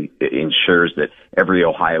basically ensures that every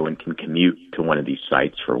Ohioan can commute to one of these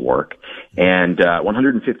sites for work, and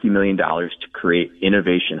 $150 million to create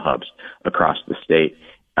innovation hubs across the state,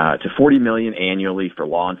 to $40 million annually for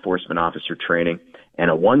law enforcement officer training, and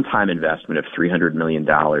a one-time investment of $300 million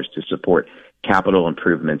to support capital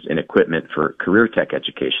improvements in equipment for career tech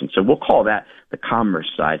education. So we'll call that the commerce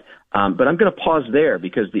side. But I'm going to pause there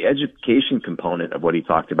because the education component of what he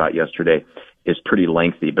talked about yesterday is pretty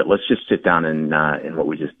lengthy. But let's just sit down and what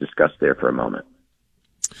we just discussed there for a moment.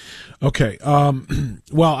 Okay.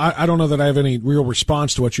 Well, I don't know that I have any real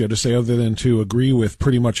response to what you had to say other than to agree with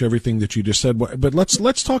pretty much everything that you just said. But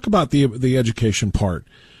let's talk about the education part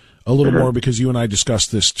a little more, because you and I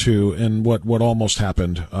discussed this too, and what almost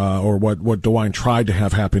happened, or what DeWine tried to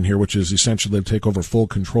have happen here, which is essentially to take over full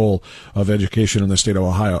control of education in the state of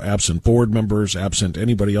Ohio, absent board members, absent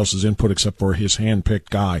anybody else's input except for his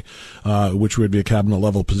hand-picked guy, which would be a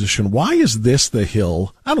cabinet-level position. Why is this the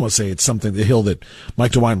hill? I don't want to say it's the hill that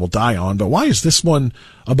Mike DeWine will die on, but why is this one,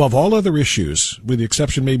 above all other issues, with the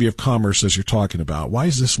exception maybe of commerce as you're talking about, why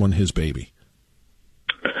is this one his baby?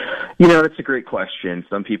 You know, it's a great question.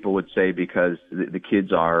 Some people would say because the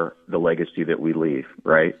kids are the legacy that we leave,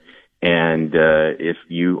 right? And if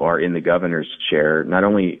you are in the governor's chair, not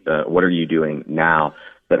only what are you doing now,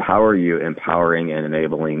 but how are you empowering and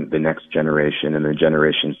enabling the next generation and the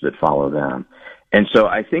generations that follow them? And so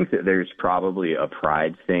I think that there's probably a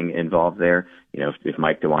pride thing involved there. You know, if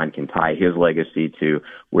Mike DeWine can tie his legacy to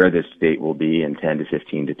where this state will be in 10 to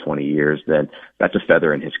 15 to 20 years, then that's a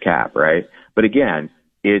feather in his cap, right? But again,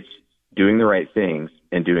 it's doing the right things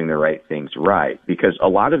and doing the right things right, because a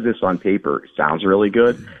lot of this on paper sounds really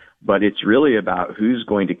good, but it's really about who's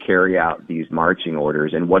going to carry out these marching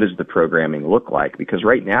orders and what does the programming look like, because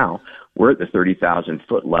right now we're at the 30,000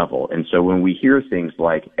 foot level. And so when we hear things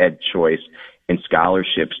like Ed Choice and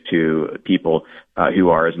scholarships to people who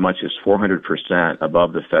are as much as 400%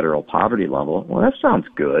 above the federal poverty level, well, that sounds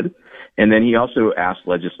good. And then he also asked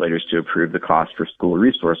legislators to approve the cost for school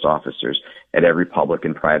resource officers at every public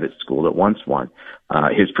and private school that wants one.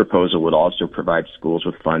 His proposal would also provide schools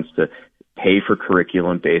with funds to pay for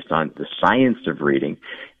curriculum based on the science of reading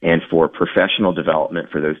and for professional development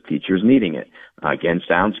for those teachers needing it. Again,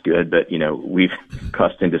 sounds good, but, you know, we've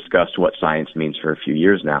cussed and discussed what science means for a few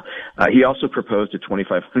years now. He also proposed a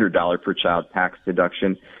 $2,500 per child tax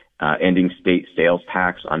deduction, ending state sales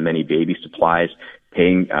tax on many baby supplies,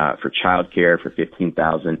 paying for child care for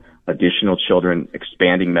 15,000 additional children,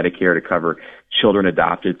 expanding Medicare to cover children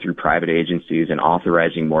adopted through private agencies, and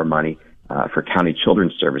authorizing more money for county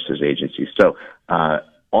children's services agencies. So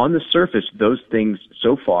on the surface, those things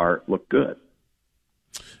so far look good.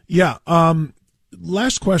 Yeah.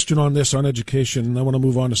 Last question on this, on education, and I want to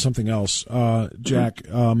move on to something else. Jack,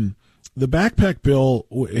 the backpack bill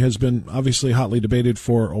has been obviously hotly debated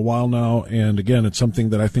for a while now, and again, it's something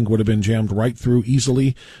that I think would have been jammed right through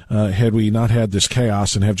easily had we not had this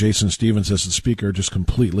chaos and have Jason Stevens as the speaker just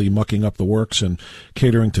completely mucking up the works and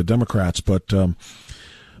catering to Democrats. But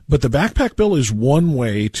But the backpack bill is one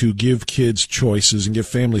way to give kids choices and give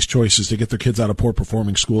families choices to get their kids out of poor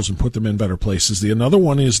performing schools and put them in better places. The another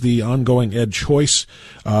one is the ongoing Ed Choice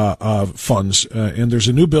funds. And there's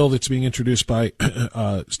a new bill that's being introduced by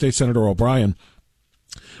State Senator O'Brien,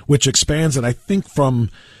 which expands it, I think, from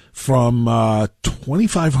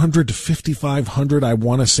 2,500 to 5,500, I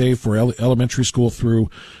want to say, for elementary school through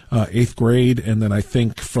 8th grade. And then I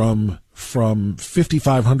think from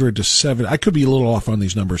 5,500 to 7, I could be a little off on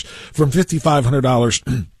these numbers, from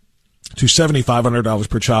 $5,500 to $7,500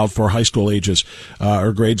 per child for high school ages,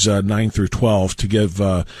 or grades 9 through 12, to give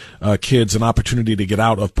kids an opportunity to get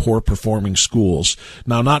out of poor performing schools.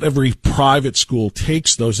 Now, not every private school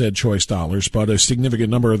takes those Ed Choice dollars, but a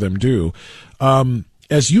significant number of them do.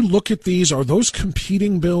 As you look at these, are those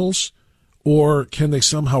competing bills, or can they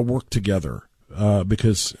somehow work together?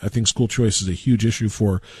 Because I think school choice is a huge issue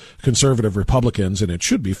for conservative Republicans, and it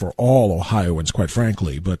should be for all Ohioans, quite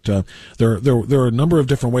frankly. But there are a number of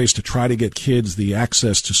different ways to try to get kids the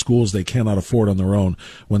access to schools they cannot afford on their own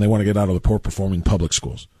when they want to get out of the poor-performing public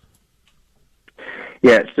schools.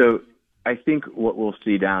 Yeah, so I think what we'll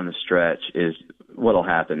see down the stretch is what will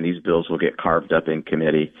happen. These bills will get carved up in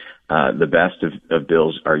committee. The best of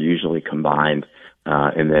bills are usually combined.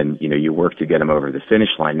 And then, you work to get them over the finish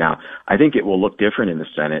line. Now, I think it will look different in the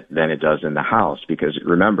Senate than it does in the House, because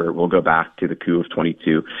remember, we'll go back to the coup of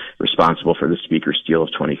 22, responsible for the Speaker's steal of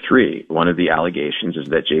 23. One of the allegations is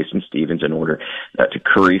that Jason Stevens, in order to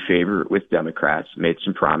curry favor with Democrats, made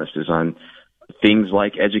some promises on things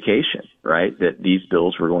like education, right? That these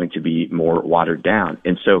bills were going to be more watered down.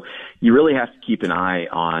 And so you really have to keep an eye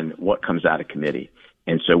on what comes out of committee.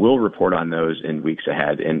 And so we'll report on those in weeks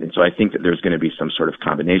ahead. And so I think that there's going to be some sort of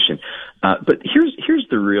combination. But here's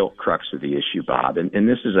the real crux of the issue, Bob. And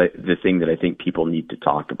this is the thing that I think people need to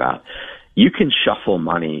talk about. You can shuffle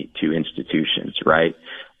money to institutions, right?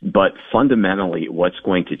 But fundamentally, what's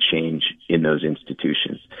going to change in those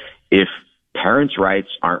institutions? If parents' rights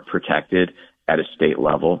aren't protected at a state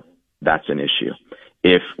level, that's an issue.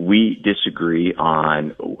 If we disagree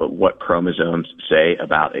on what chromosomes say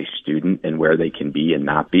about a student and where they can be and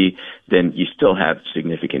not be, then you still have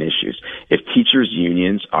significant issues. If teachers'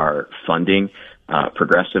 unions are funding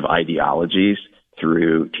progressive ideologies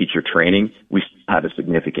through teacher training, we have a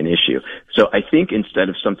significant issue. So I think instead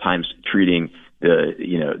of sometimes treating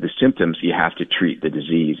the symptoms, you have to treat the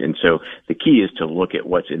disease. And so the key is to look at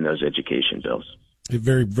what's in those education bills. A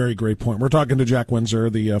very, very great point. We're talking to Jack Windsor,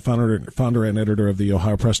 the founder and editor of the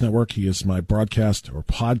Ohio Press Network. He is my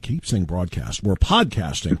keep saying broadcast. We're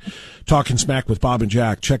podcasting, Talking Smack with Bob and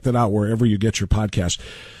Jack. Check that out wherever you get your podcast.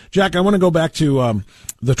 Jack, I want to go back to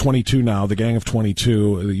the 22 now, the Gang of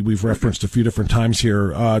 22. We've referenced a few different times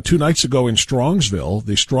here. 2 nights ago in Strongsville,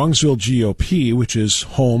 the Strongsville GOP, which is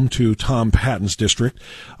home to Tom Patton's district,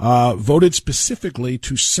 voted specifically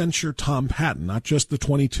to censure Tom Patton, not just the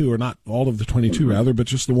 22, or not all of the 22 rather, but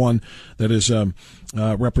just the one that is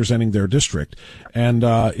representing their district. And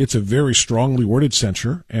it's a very strongly worded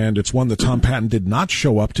censure, and it's one that Tom Patton did not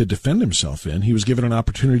show up to defend himself in. He was given an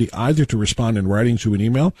opportunity either to respond in writing to an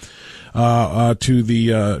email to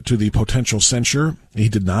the potential censure. He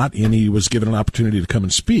did not, and he was given an opportunity to come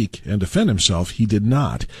and speak and defend himself. He did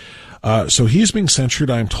not. So he's being censured.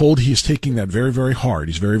 I'm told he is taking that very, very hard.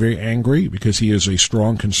 He's very, very angry because he is a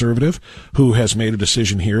strong conservative who has made a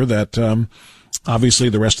decision here that obviously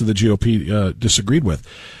the rest of the GOP disagreed with.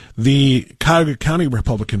 The Cuyahoga County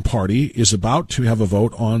Republican Party is about to have a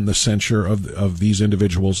vote on the censure of these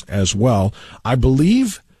individuals as well. I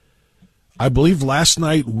believe last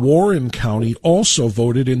night Warren County also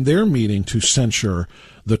voted in their meeting to censure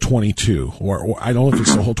the 22, or I don't know if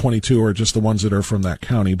it's the whole 22 or just the ones that are from that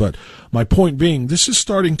county. But my point being, this is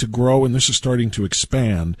starting to grow and this is starting to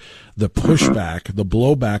expand, the pushback, the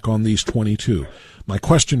blowback on these 22. My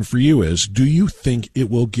question for you is, do you think it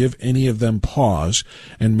will give any of them pause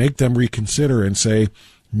and make them reconsider and say,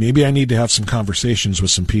 maybe I need to have some conversations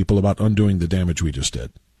with some people about undoing the damage we just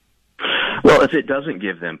did? Well, if it doesn't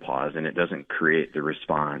give them pause and it doesn't create the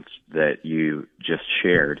response that you just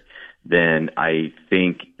shared, then I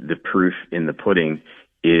think the proof in the pudding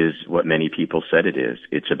is what many people said it is.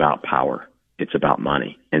 It's about power. It's about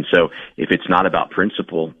money. And so if it's not about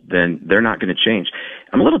principle, then they're not going to change.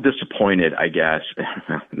 I'm a little disappointed, I guess.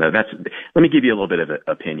 Let me give you a little bit of an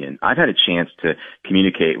opinion. I've had a chance to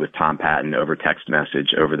communicate with Tom Patton over text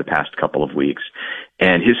message over the past couple of weeks,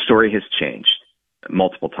 and his story has changed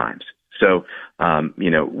multiple times. So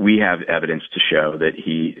we have evidence to show that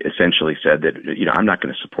he essentially said that, I'm not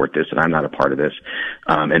going to support this and I'm not a part of this.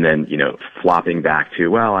 And then, flopping back to,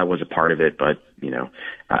 well, I was a part of it, but,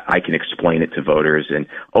 I can explain it to voters. And,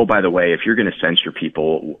 oh, by the way, if you're going to censure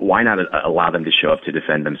people, why not allow them to show up to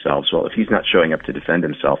defend themselves? Well, if he's not showing up to defend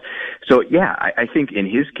himself. So, yeah, I think in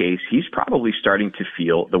his case, he's probably starting to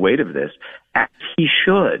feel the weight of this, as he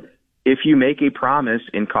should. If you make a promise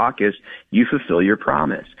in caucus, you fulfill your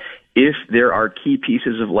promise. If there are key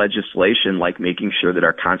pieces of legislation, like making sure that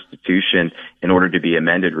our Constitution, in order to be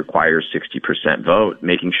amended, requires 60% vote,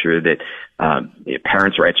 making sure that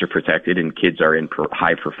parents' rights are protected and kids are in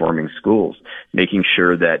high-performing schools, making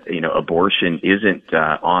sure that abortion isn't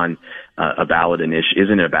on a ballot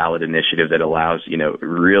initiative that allows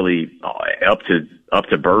really up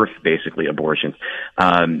to birth, basically, abortions.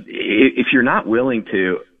 If you're not willing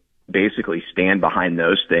to basically stand behind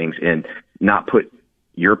those things and not put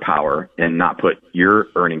your power and not put your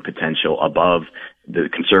earning potential above the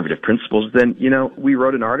conservative principles, then, we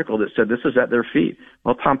wrote an article that said this is at their feet.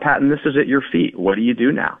 Well, Tom Patton, this is at your feet. What do you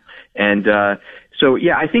do now? And so,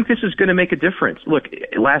 yeah, I think this is going to make a difference. Look,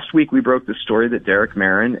 last week we broke the story that Derek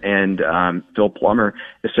Marin and Phil Plummer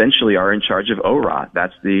essentially are in charge of ORA.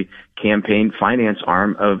 That's the campaign finance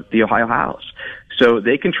arm of the Ohio House. So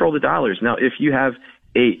they control the dollars. Now, if you have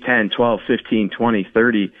 8, 10, 12, 15, 20,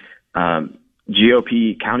 30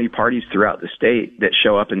 GOP county parties throughout the state that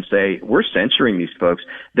show up and say, we're censoring these folks,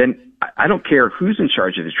 then I don't care who's in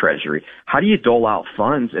charge of the Treasury. How do you dole out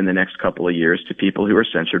funds in the next couple of years to people who are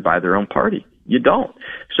censored by their own party? You don't.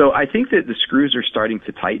 So I think that the screws are starting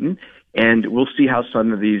to tighten, and we'll see how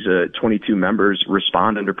some of these 22 members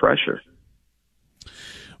respond under pressure.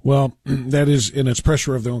 Well, that is, and it's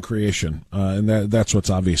pressure of their own creation, and that's what's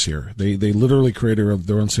obvious here. They literally created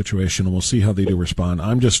their own situation, and we'll see how they do respond.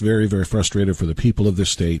 I'm just very, very frustrated for the people of this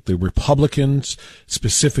state, the Republicans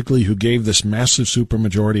specifically, who gave this massive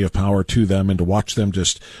supermajority of power to them, and to watch them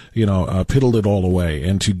just, piddle it all away,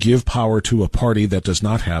 and to give power to a party that does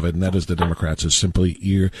not have it, and that is the Democrats, is simply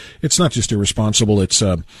it's not just irresponsible, it's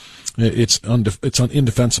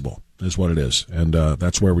indefensible, is what it is. And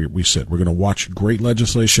that's where we sit. We're going to watch great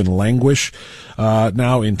legislation languish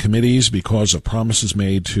now in committees because of promises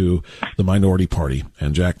made to the minority party.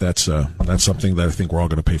 And Jack, that's something that I think we're all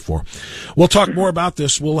going to pay for. We'll talk more about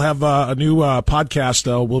this. We'll have a new podcast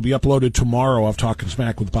will be uploaded tomorrow of Talking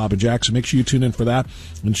Smack with Bob and Jack. So make sure you tune in for that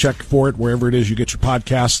and check for it wherever it is you get your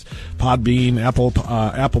podcasts: Podbean, Apple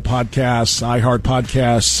Podcasts, iHeart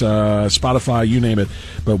Podcasts, Spotify, you name it.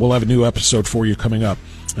 But we'll have a new episode for you coming up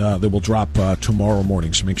that will drop tomorrow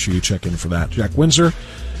morning, so make sure you check in for that. Jack Windsor,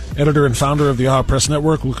 editor and founder of the Ohio Press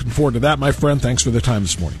Network. Looking forward to that, my friend. Thanks for the time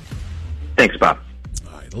this morning. Thanks, Bob.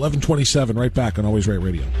 All right, 11:27, right back on Always Right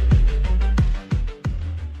Radio.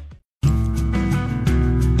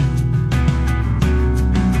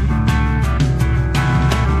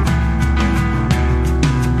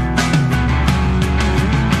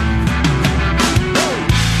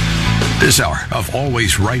 This hour of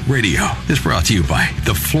Always Right Radio is brought to you by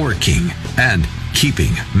The Floor King and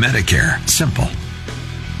Keeping Medicare Simple.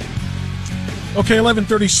 Okay,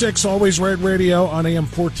 11:36, Always Right Radio on AM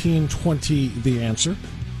 1420, The Answer.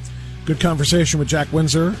 Good conversation with Jack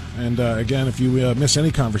Windsor. And again, if you miss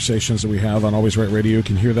any conversations that we have on Always Right Radio, you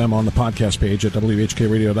can hear them on the podcast page at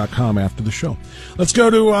WHKRadio.com after the show. Let's go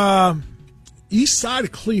to east side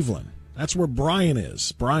of Cleveland. That's where Brian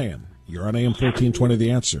is. Brian, you're on AM 1420,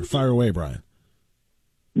 The Answer. Fire away, Brian.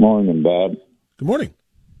 Morning, Bob. Good morning.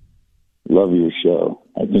 Love your show.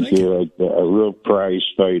 I think you're like a real prize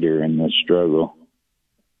fighter in this struggle.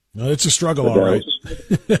 No, it's a struggle, all right.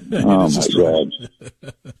 Oh, my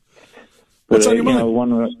God. What's on your mind?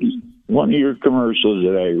 One of your commercials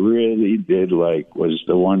that I really did like was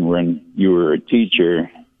the one when you were a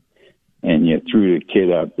teacher and you threw the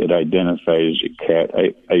kid out that identified as a cat.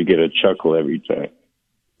 I get a chuckle every time.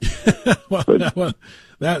 Well,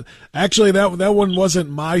 that one wasn't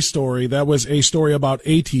my story. That was a story about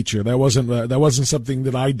a teacher. That wasn't something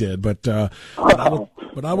that I did. But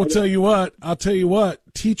I will tell you what. I'll tell you what.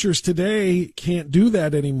 Teachers today can't do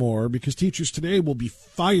that anymore, because teachers today will be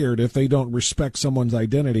fired if they don't respect someone's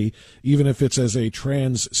identity, even if it's as a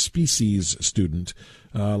trans species student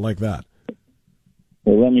like that.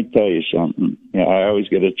 Well, let me tell you something. Yeah, I always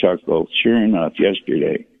get a chuckle. Sure enough,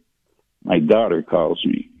 yesterday, my daughter calls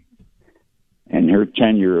me, and her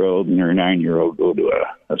 10-year-old and her 9-year-old go to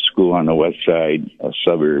a school on the west side, a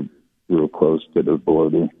suburb real close to the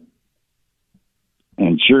border.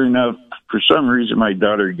 And sure enough, for some reason, my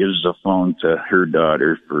daughter gives the phone to her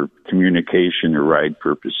daughter for communication or ride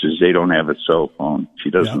purposes. They don't have a cell phone. She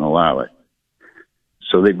doesn't allow it.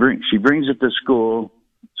 So she brings it to school.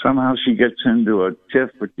 Somehow she gets into a tiff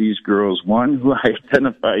with these girls, one who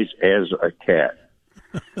identifies as a cat,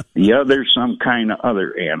 the other some kind of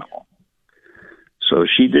other animal. So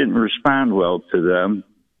she didn't respond well to them.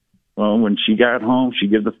 Well, when she got home, she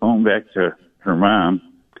gave the phone back to her mom.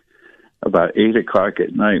 About 8 o'clock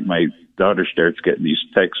at night, my daughter starts getting these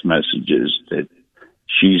text messages that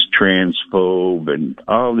she's transphobe and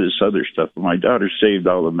all this other stuff. My daughter saved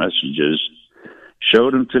all the messages,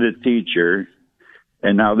 showed them to the teacher,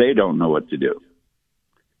 and now they don't know what to do.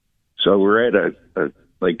 So we're at a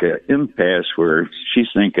impasse where she's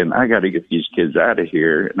thinking, I got to get these kids out of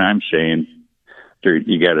here, and I'm saying,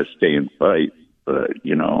 you got to stay and fight. But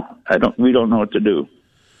we don't know what to do.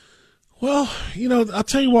 Well, I'll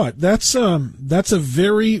tell you what, that's a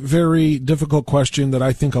very, very difficult question that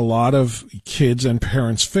I think a lot of kids and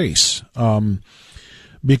parents face.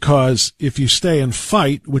 Because if you stay and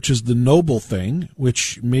fight, which is the noble thing,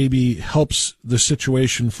 which maybe helps the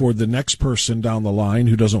situation for the next person down the line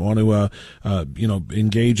who doesn't want to,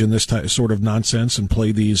 engage in this sort of nonsense and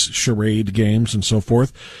play these charade games and so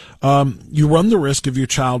forth, you run the risk of your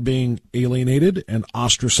child being alienated and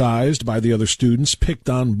ostracized by the other students, picked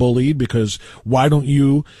on, bullied, because why don't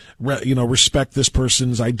you, respect this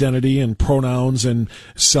person's identity and pronouns and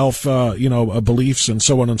self, beliefs and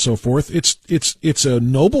so on and so forth. It's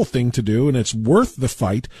a noble thing to do, and it's worth the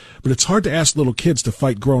fight, but it's hard to ask little kids to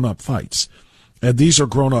fight grown-up fights. And these are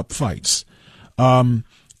grown-up fights. In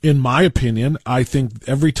my opinion, I think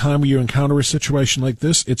every time you encounter a situation like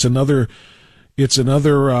this, it's another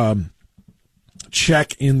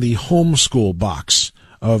check in the homeschool box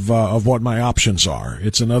of what my options are.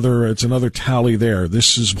 It's another tally there.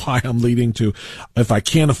 This is why I'm leading to, if I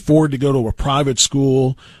can't afford to go to a private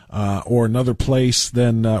school or another place,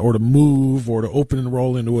 then or to move or to open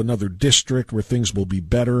enroll into another district where things will be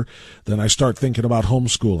better, then I start thinking about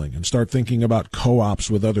homeschooling and start thinking about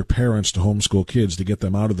co-ops with other parents to homeschool kids to get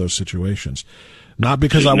them out of those situations. Not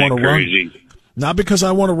because I want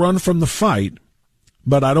to run from the fight,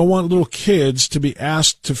 but I don't want little kids to be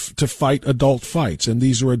asked to fight adult fights. And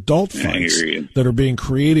these are adult fights that are being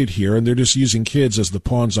created here, and they're just using kids as the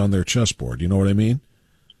pawns on their chessboard. You know what I mean?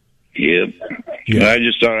 Yep. Yeah. I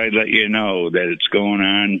just thought I'd let you know that it's going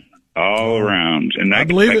on all around. And I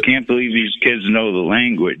can't believe these kids know the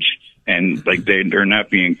language, and like they're not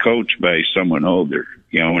being coached by someone older.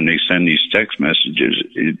 When they send these text messages,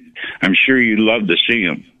 I'm sure you'd love to see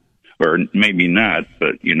them, or maybe not,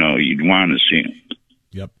 but you'd want to see them.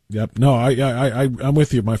 Yep. No, I'm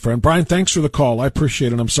with you, my friend. Brian, thanks for the call. I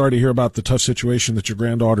appreciate it. I'm sorry to hear about the tough situation that your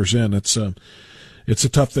granddaughter's in. It's a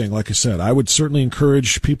tough thing. Like I said, I would certainly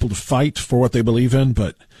encourage people to fight for what they believe in,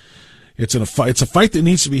 but it's a fight that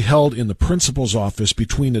needs to be held in the principal's office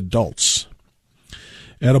between adults,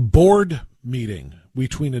 at a board meeting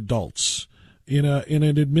between adults, in an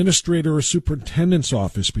administrator or superintendent's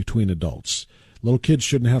office between adults. Little kids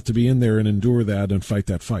shouldn't have to be in there and endure that and fight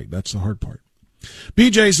that fight. That's the hard part.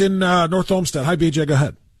 BJ's in North Olmsted. Hi, BJ. Go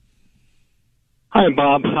ahead. Hi,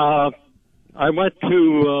 Bob. I want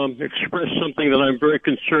to express something that I'm very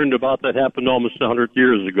concerned about that happened almost 100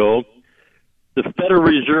 years ago. The Federal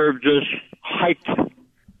Reserve just hiked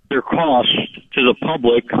their costs to the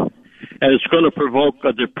public, and it's going to provoke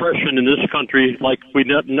a depression in this country like we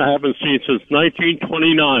haven't seen since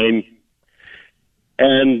 1929.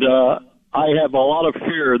 And I have a lot of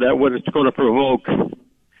fear that what it's going to provoke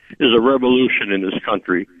is a revolution in this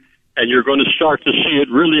country. And you're going to start to see it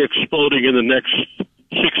really exploding in the next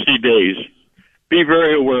 60 days. Be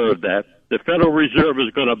very aware of that. The Federal Reserve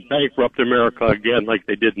is going to bankrupt America again like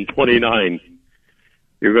they did in 29.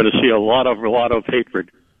 You're going to see a lot of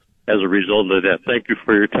hatred as a result of that. Thank you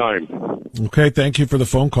for your time. Okay, thank you for the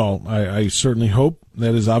phone call. I certainly hope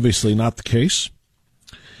that is obviously not the case.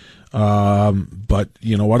 But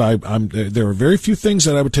you know what? There are very few things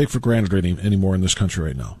that I would take for granted anymore in this country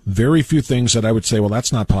right now. Very few things that I would say, well,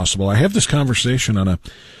 that's not possible. I have this conversation on a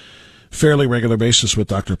fairly regular basis with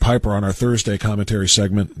Dr. Piper on our Thursday commentary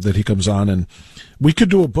segment that he comes on, and we could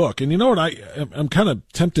do a book. And you know what? I'm kind of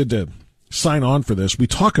tempted to sign on for this. We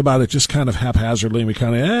talk about it just kind of haphazardly, and we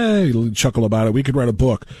kind of chuckle about it. We could write a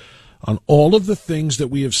book on all of the things that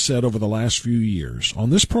we have said over the last few years on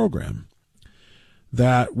this program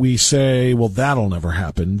that we say, well, that'll never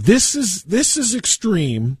happen. This is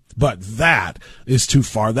extreme, but that is too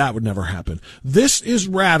far. That would never happen. This is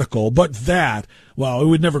radical, but that, well, it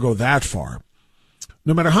would never go that far.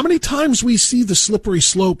 No matter how many times we see the slippery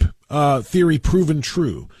slope theory proven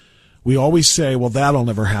true, we always say, well, that'll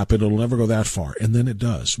never happen. It'll never go that far. And then it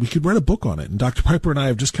does. We could write a book on it. And Dr. Piper and I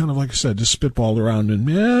have just kind of, like I said, just spitballed around and,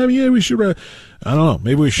 yeah, we should write. I don't know.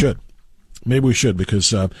 Maybe we should. Maybe we should, because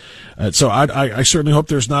so I certainly hope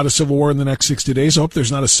there's not a civil war in the next 60 days. I hope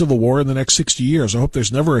there's not a civil war in the next 60 years. I hope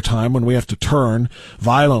there's never a time when we have to turn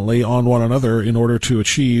violently on one another in order to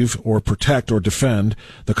achieve or protect or defend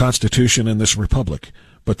the Constitution and this republic.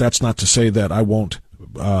 But that's not to say that I won't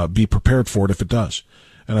be prepared for it if it does,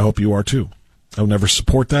 and I hope you are too. I would never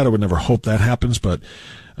support that. I would never hope that happens. But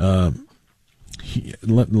let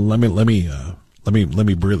me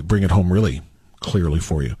bring it home really clearly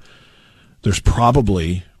for you. There's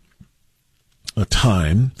probably a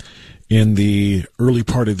time in the early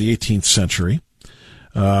part of the 18th century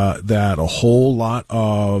that a whole lot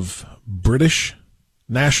of British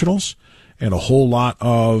nationals and a whole lot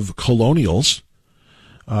of colonials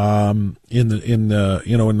in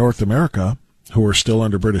North America who are still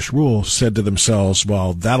under British rule said to themselves,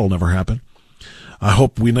 well, that'll never happen. I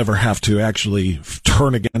hope we never have to actually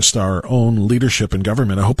turn against our own leadership and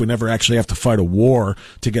government. I hope we never actually have to fight a war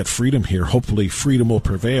to get freedom here. Hopefully freedom will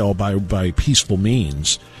prevail by peaceful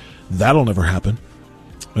means. That'll never happen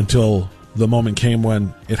until the moment came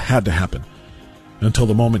when it had to happen. Until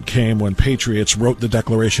the moment came when patriots wrote the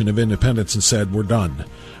Declaration of Independence and said, we're done.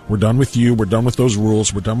 We're done with you. We're done with those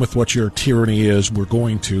rules. We're done with what your tyranny is. We're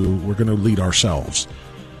going to lead ourselves.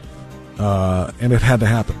 And it had to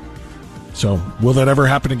happen. So will that ever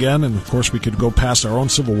happen again? And of course we could go past our own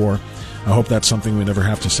civil war. I hope that's something we never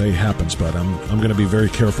have to say happens, but I'm going to be very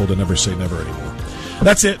careful to never say never anymore.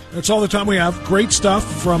 That's it. That's all the time we have. Great stuff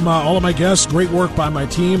from all of my guests. Great work by my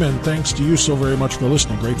team, and thanks to you so very much for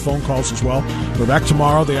listening. Great phone calls as well. We're back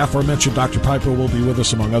tomorrow. The aforementioned Dr. Piper will be with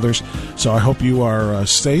us, among others. So I hope you are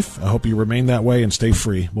safe. I hope you remain that way and stay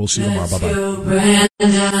free. We'll see you tomorrow. Bye-bye.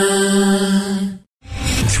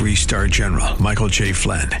 3-star General Michael J.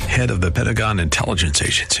 Flynn, head of the Pentagon Intelligence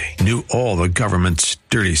Agency, knew all the government's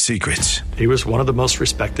dirty secrets. He was one of the most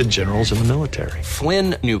respected generals in the military.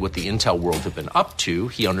 Flynn knew what the intel world had been up to.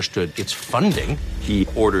 He understood its funding. He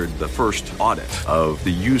ordered the first audit of the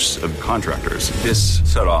use of contractors. This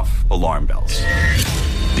set off alarm bells.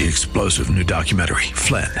 The explosive new documentary,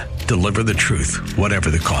 Flynn, Deliver the Truth, Whatever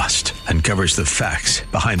the Cost, uncovers the facts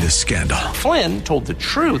behind this scandal. Flynn told the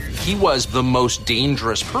truth. He was the most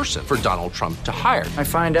dangerous person for Donald Trump to hire. I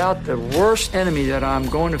find out the worst enemy that I'm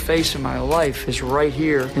going to face in my life is right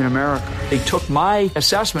here in America. They took my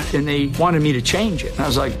assessment and they wanted me to change it. And I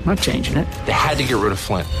was like, I'm not changing it. They had to get rid of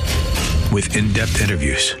Flynn. With in-depth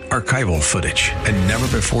interviews, archival footage, and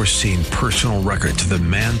never-before-seen personal records of the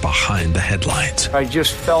man behind the headlines. I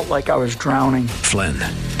just felt like I was drowning. Flynn,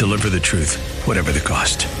 Deliver the Truth, Whatever the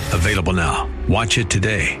Cost. Available now. Watch it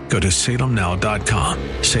today. Go to salemnow.com.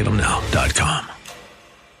 salemnow.com.